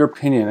 like in your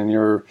opinion, in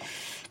your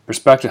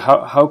perspective,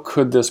 how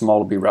could this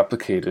model be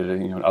replicated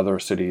in other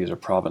cities or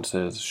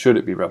provinces? Should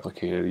it be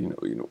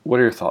replicated? What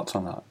are your thoughts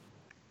on that?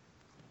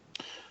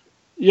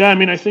 Yeah, I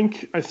mean, I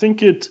think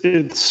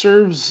it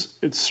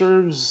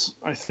serves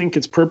I think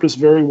its purpose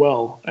very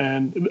well,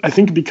 and I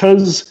think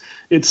because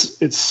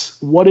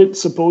it's what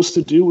it's supposed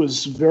to do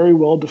is very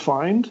well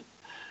defined.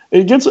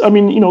 It gets, I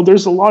mean,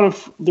 there's a lot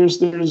of there's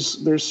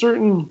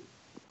certain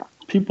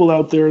people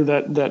out there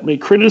that may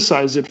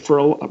criticize it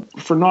for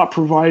not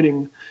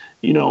providing,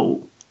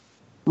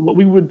 what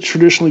we would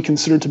traditionally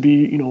consider to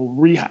be,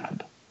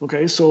 rehab.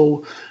 Okay,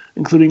 so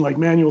including like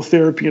manual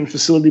therapy and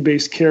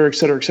facility-based care, et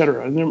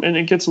cetera, and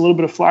it gets a little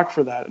bit of flack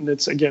for that. And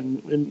it's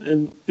again,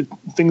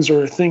 things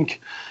are, I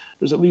think,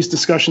 there's at least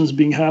discussions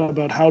being had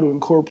about how to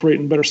incorporate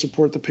and better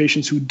support the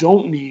patients who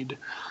don't need,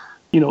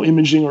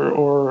 imaging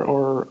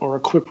or a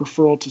quick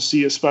referral to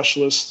see a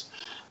specialist,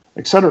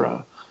 et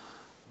cetera,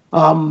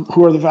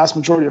 who are the vast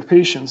majority of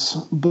patients.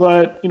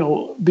 But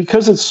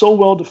because it's so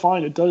well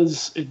defined,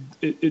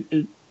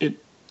 it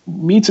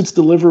meets its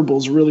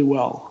deliverables really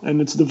well. And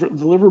its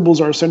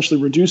deliverables are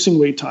essentially reducing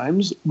wait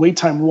times, wait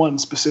time 1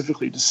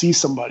 specifically to see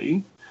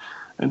somebody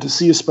and to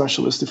see a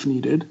specialist if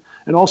needed,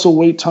 and also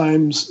wait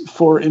times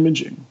for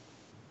imaging.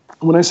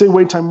 When I say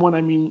wait time 1, I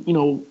mean,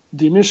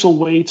 the initial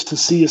wait to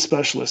see a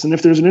specialist. And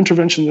if there's an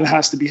intervention that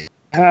has to be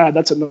had,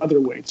 that's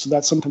another wait. So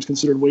that's sometimes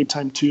considered wait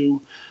time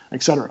 2,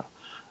 et cetera.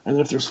 And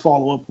if there's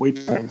follow-up,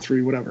 wait time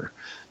 3, whatever.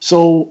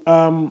 So,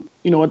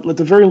 at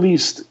the very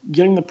least,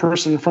 getting the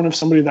person in front of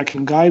somebody that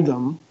can guide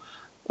them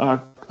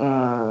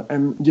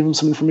and give them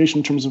some information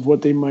in terms of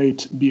what they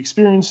might be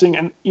experiencing.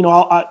 And,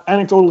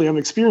 anecdotally, I've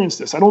experienced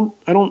this. I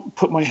don't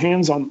put my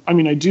hands on, I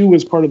mean, I do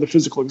as part of the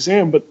physical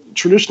exam, but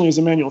traditionally as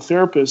a manual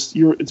therapist,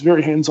 it's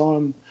very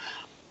hands-on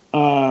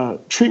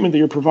treatment that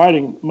you're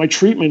providing. My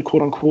treatment,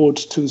 quote unquote,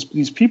 to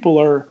these people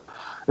are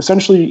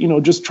essentially,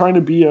 just trying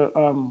to be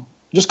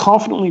just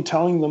confidently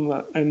telling them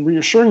that and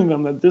reassuring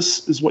them that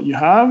this is what you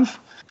have,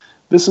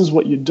 this is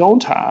what you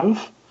don't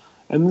have,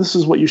 and this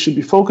is what you should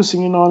be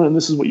focusing in on, and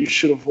this is what you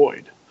should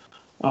avoid.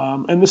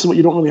 And this is what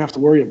you don't really have to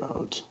worry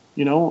about,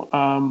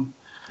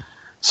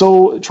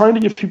 So trying to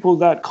give people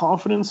that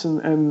confidence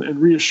and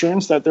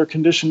reassurance that their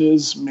condition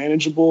is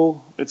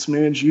manageable, it's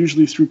managed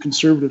usually through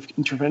conservative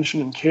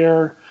intervention and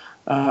care,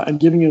 and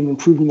giving them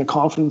improving the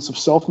confidence of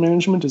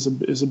self-management is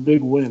a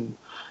big win.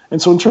 And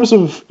so in terms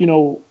of,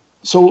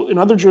 so in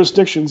other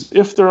jurisdictions,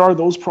 if there are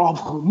those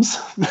problems,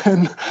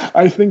 then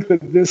I think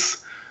that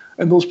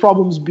and those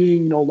problems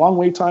being, long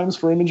wait times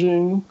for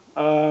imaging,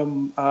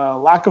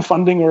 lack of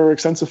funding or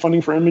extensive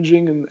funding for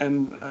imaging,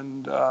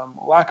 and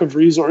lack of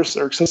resource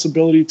or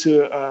accessibility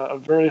to a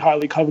very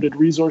highly coveted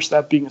resource,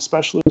 that being a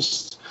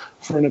specialist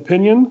for an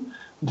opinion,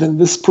 then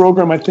this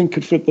program, I think,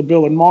 could fit the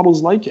bill. And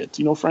models like it,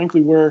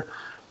 frankly, where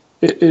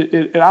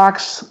it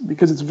acts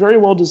because it's very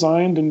well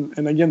designed,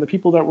 and again, the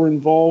people that were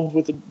involved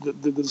with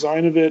the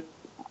design of it,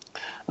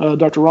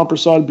 Dr.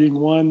 Ramprasad being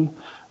one,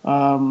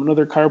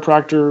 another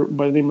chiropractor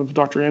by the name of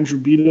Dr. Andrew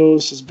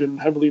Bedos has been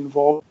heavily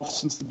involved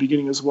since the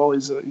beginning as well.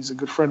 He's a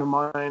good friend of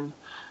mine.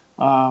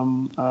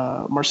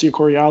 Marcia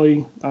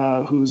Coriali,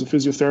 who is a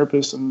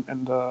physiotherapist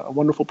and a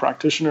wonderful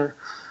practitioner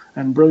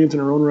and brilliant in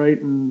her own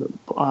right, and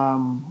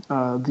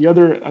the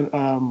other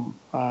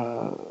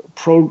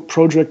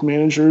project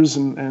managers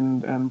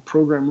and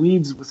program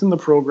leads within the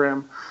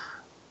program,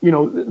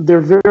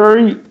 they're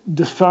very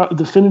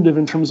definitive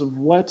in terms of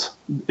what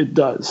it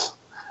does.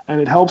 And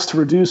it helps to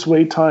reduce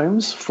wait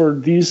times for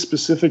these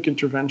specific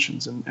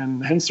interventions.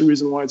 And hence the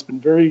reason why it's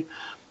been very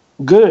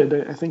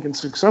good, I think, and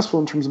successful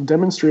in terms of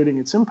demonstrating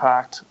its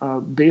impact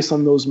based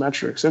on those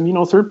metrics. And,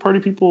 third-party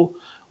people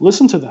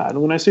listen to that.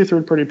 And when I say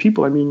third-party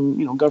people, I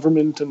mean,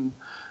 government and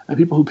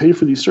people who pay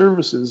for these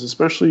services,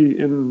 especially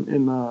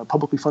in a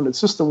publicly funded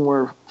system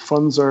where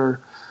funds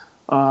are,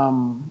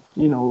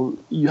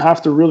 you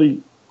have to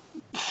really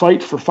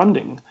fight for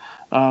funding.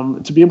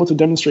 To be able to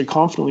demonstrate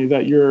confidently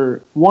that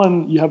you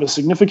have a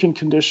significant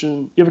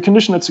condition, you have a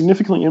condition that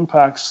significantly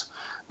impacts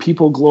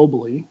people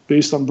globally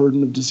based on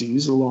burden of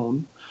disease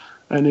alone,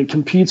 and it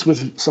competes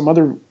with some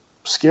other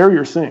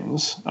scarier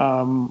things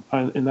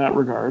in that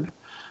regard.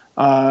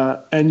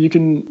 And you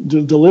can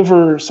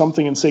deliver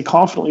something and say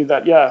confidently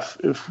that,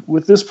 if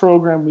with this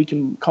program we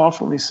can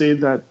confidently say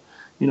that,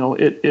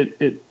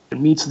 it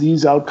meets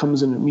these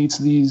outcomes and it meets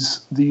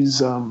these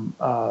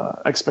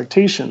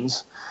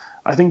expectations.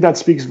 I think that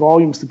speaks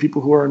volumes to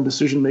people who are in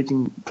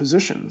decision-making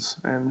positions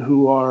and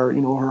who are,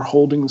 are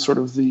holding sort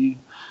of the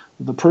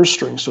purse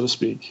string, so to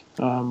speak.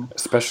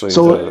 Especially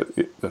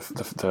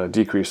the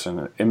decrease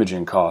in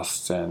imaging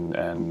costs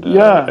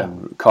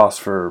and costs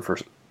for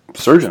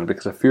surgeon,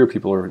 because if fewer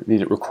people are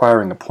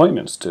requiring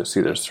appointments to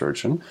see their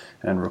surgeon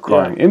and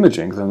requiring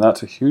imaging, then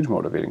that's a huge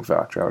motivating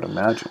factor, I would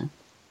imagine.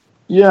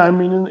 Yeah, I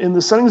mean, in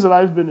the settings that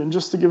I've been in,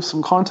 just to give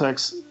some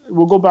context,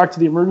 we'll go back to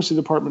the emergency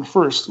department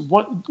first.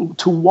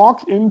 To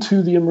walk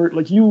into the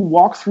like you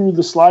walk through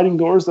the sliding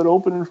doors that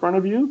open in front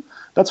of you,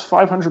 that's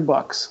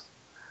 $500.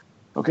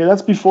 Okay,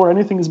 that's before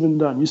anything has been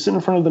done. You sit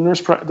in front of the nurse,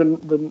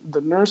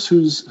 the nurse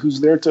who's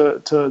there to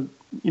to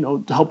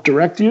help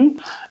direct you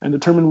and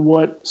determine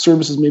what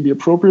services may be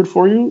appropriate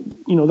for you.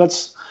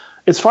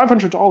 It's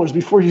 $500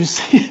 before you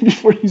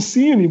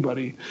see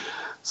anybody.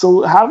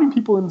 So having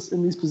people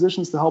in these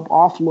positions to help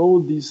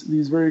offload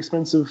these very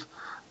expensive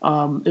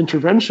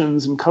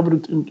interventions and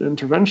coveted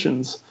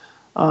interventions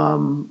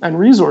and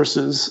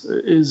resources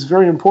is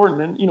very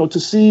important. And to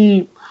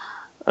see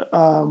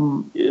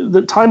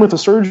the time with a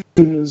surgeon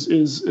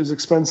is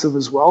expensive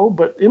as well,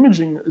 but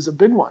imaging is a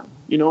big one.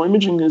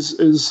 Imaging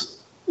is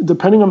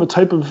depending on the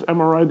type of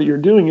MRI that you're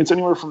doing, it's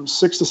anywhere from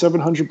 $600 to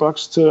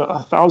 $700 to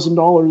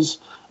 $1,000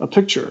 a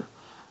picture.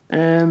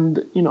 And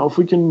if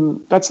we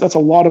can, that's a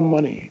lot of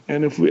money.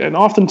 And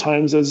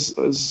oftentimes,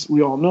 as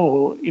we all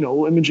know,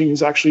 imaging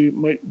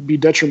might be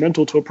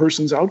detrimental to a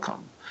person's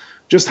outcome.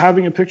 Just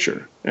having a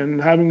picture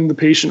and having the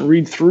patient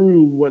read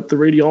through what the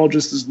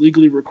radiologist is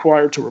legally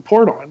required to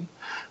report on,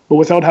 but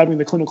without having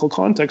the clinical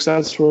context,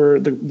 that's where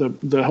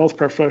the health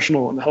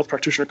professional and the health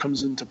practitioner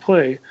comes into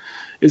play,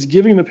 is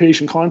giving the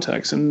patient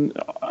context. And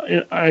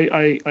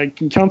I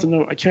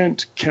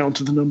can't count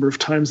the number of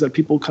times that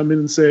people come in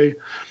and say,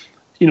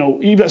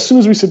 even as soon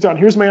as we sit down,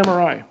 here's my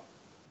MRI,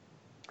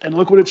 and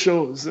look what it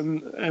shows,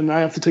 and I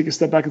have to take a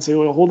step back and say,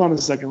 well, hold on a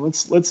second,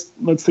 let's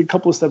take a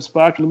couple of steps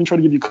back and let me try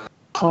to give you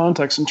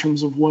context in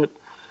terms of what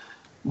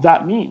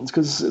that means,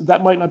 because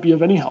that might not be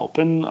of any help.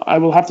 And I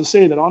will have to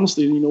say that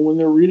honestly, when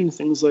they're reading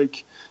things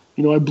like,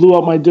 I blew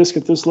out my disc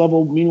at this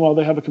level, meanwhile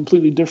they have a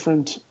completely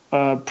different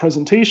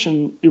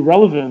presentation,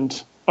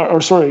 irrelevant,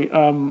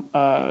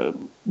 that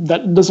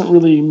doesn't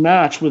really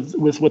match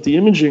with what the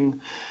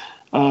imaging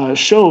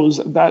shows,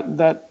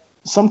 that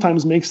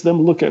sometimes makes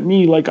them look at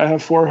me like I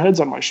have four heads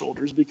on my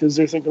shoulders, because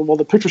they're thinking, well,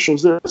 the picture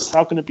shows this.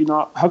 How can it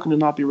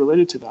not be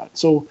related to that?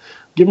 So,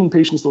 giving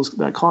patients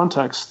that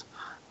context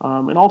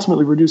and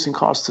ultimately reducing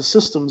costs to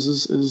systems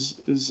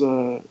is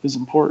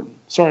important.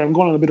 Sorry, I'm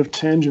going on a bit of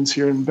tangents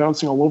here and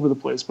bouncing all over the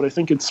place, but I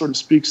think it sort of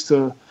speaks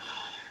to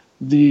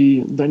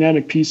the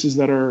dynamic pieces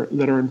that are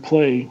in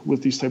play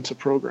with these types of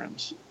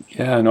programs.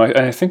 Yeah, no,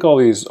 I think all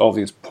these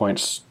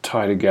points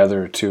tie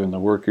together too. In the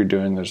work you're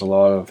doing, there's a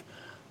lot of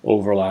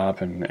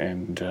overlap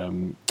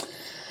and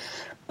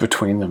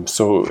between them.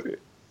 So,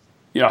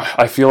 yeah,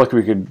 I feel like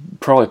we could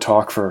probably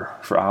talk for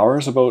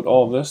hours about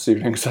all of this. You're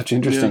doing such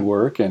interesting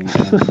work, and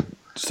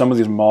some of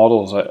these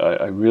models,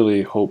 I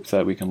really hope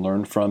that we can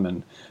learn from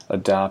and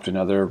adapt in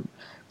other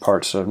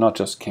parts of not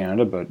just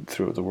Canada but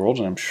throughout the world.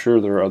 And I'm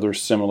sure there are other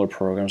similar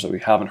programs that we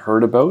haven't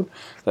heard about,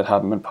 that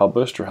haven't been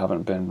published or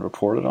haven't been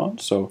reported on.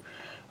 So.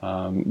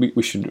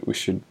 We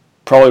should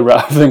probably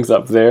wrap things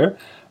up there.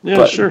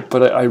 Yeah, sure.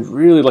 But I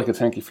really like to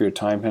thank you for your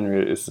time,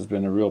 Henry. This has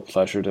been a real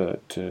pleasure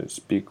to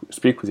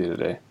speak with you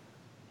today.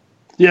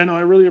 Yeah, no,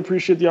 I really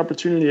appreciate the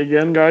opportunity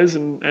again, guys,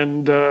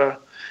 and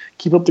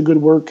keep up the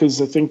good work,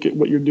 because I think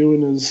what you're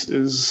doing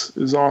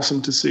is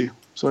awesome to see.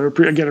 So I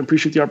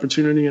appreciate the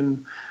opportunity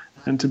and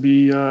to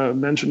be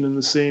mentioned in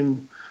the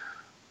same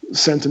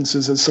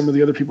sentences as some of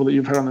the other people that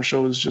you've had on the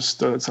show is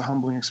just it's a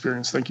humbling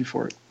experience. Thank you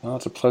for it. Well,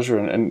 it's a pleasure.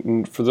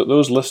 And for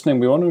those listening,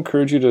 we want to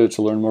encourage you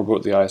to learn more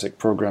about the ISAEC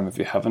program if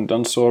you haven't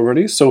done so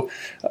already. So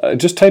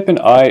just type in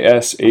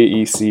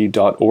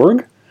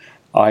isaec.org,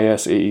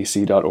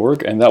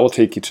 isaec.org, and that will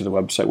take you to the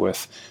website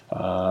with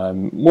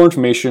more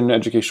information,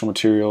 educational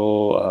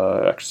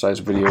material,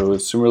 exercise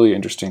videos, some really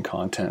interesting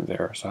content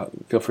there. So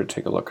feel free to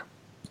take a look.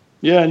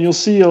 Yeah, and you'll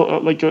see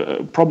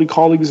probably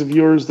colleagues of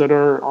yours that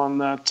are on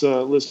that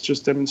list,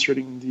 just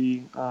demonstrating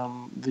the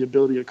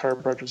ability that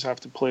chiropractors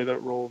have to play that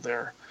role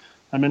there.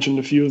 I mentioned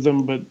a few of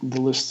them, but the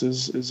list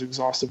is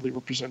exhaustively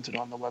represented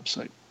on the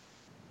website.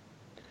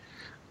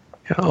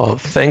 Yeah, well,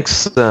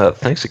 thanks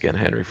again,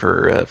 Henry,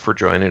 for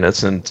joining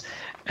us, and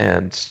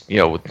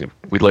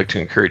we'd like to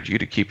encourage you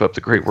to keep up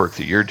the great work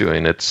that you're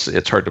doing.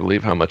 It's hard to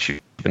believe how much you've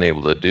been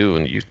able to do,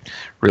 and you've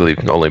really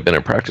only been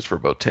in practice for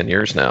about 10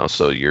 years now.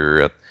 So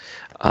you're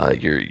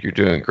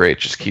doing great.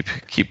 Just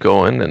keep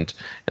going, and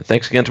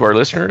thanks again to our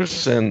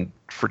listeners and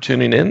for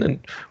tuning in. And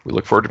we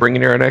look forward to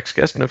bringing you our next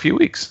guest in a few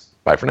weeks.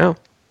 Bye for now.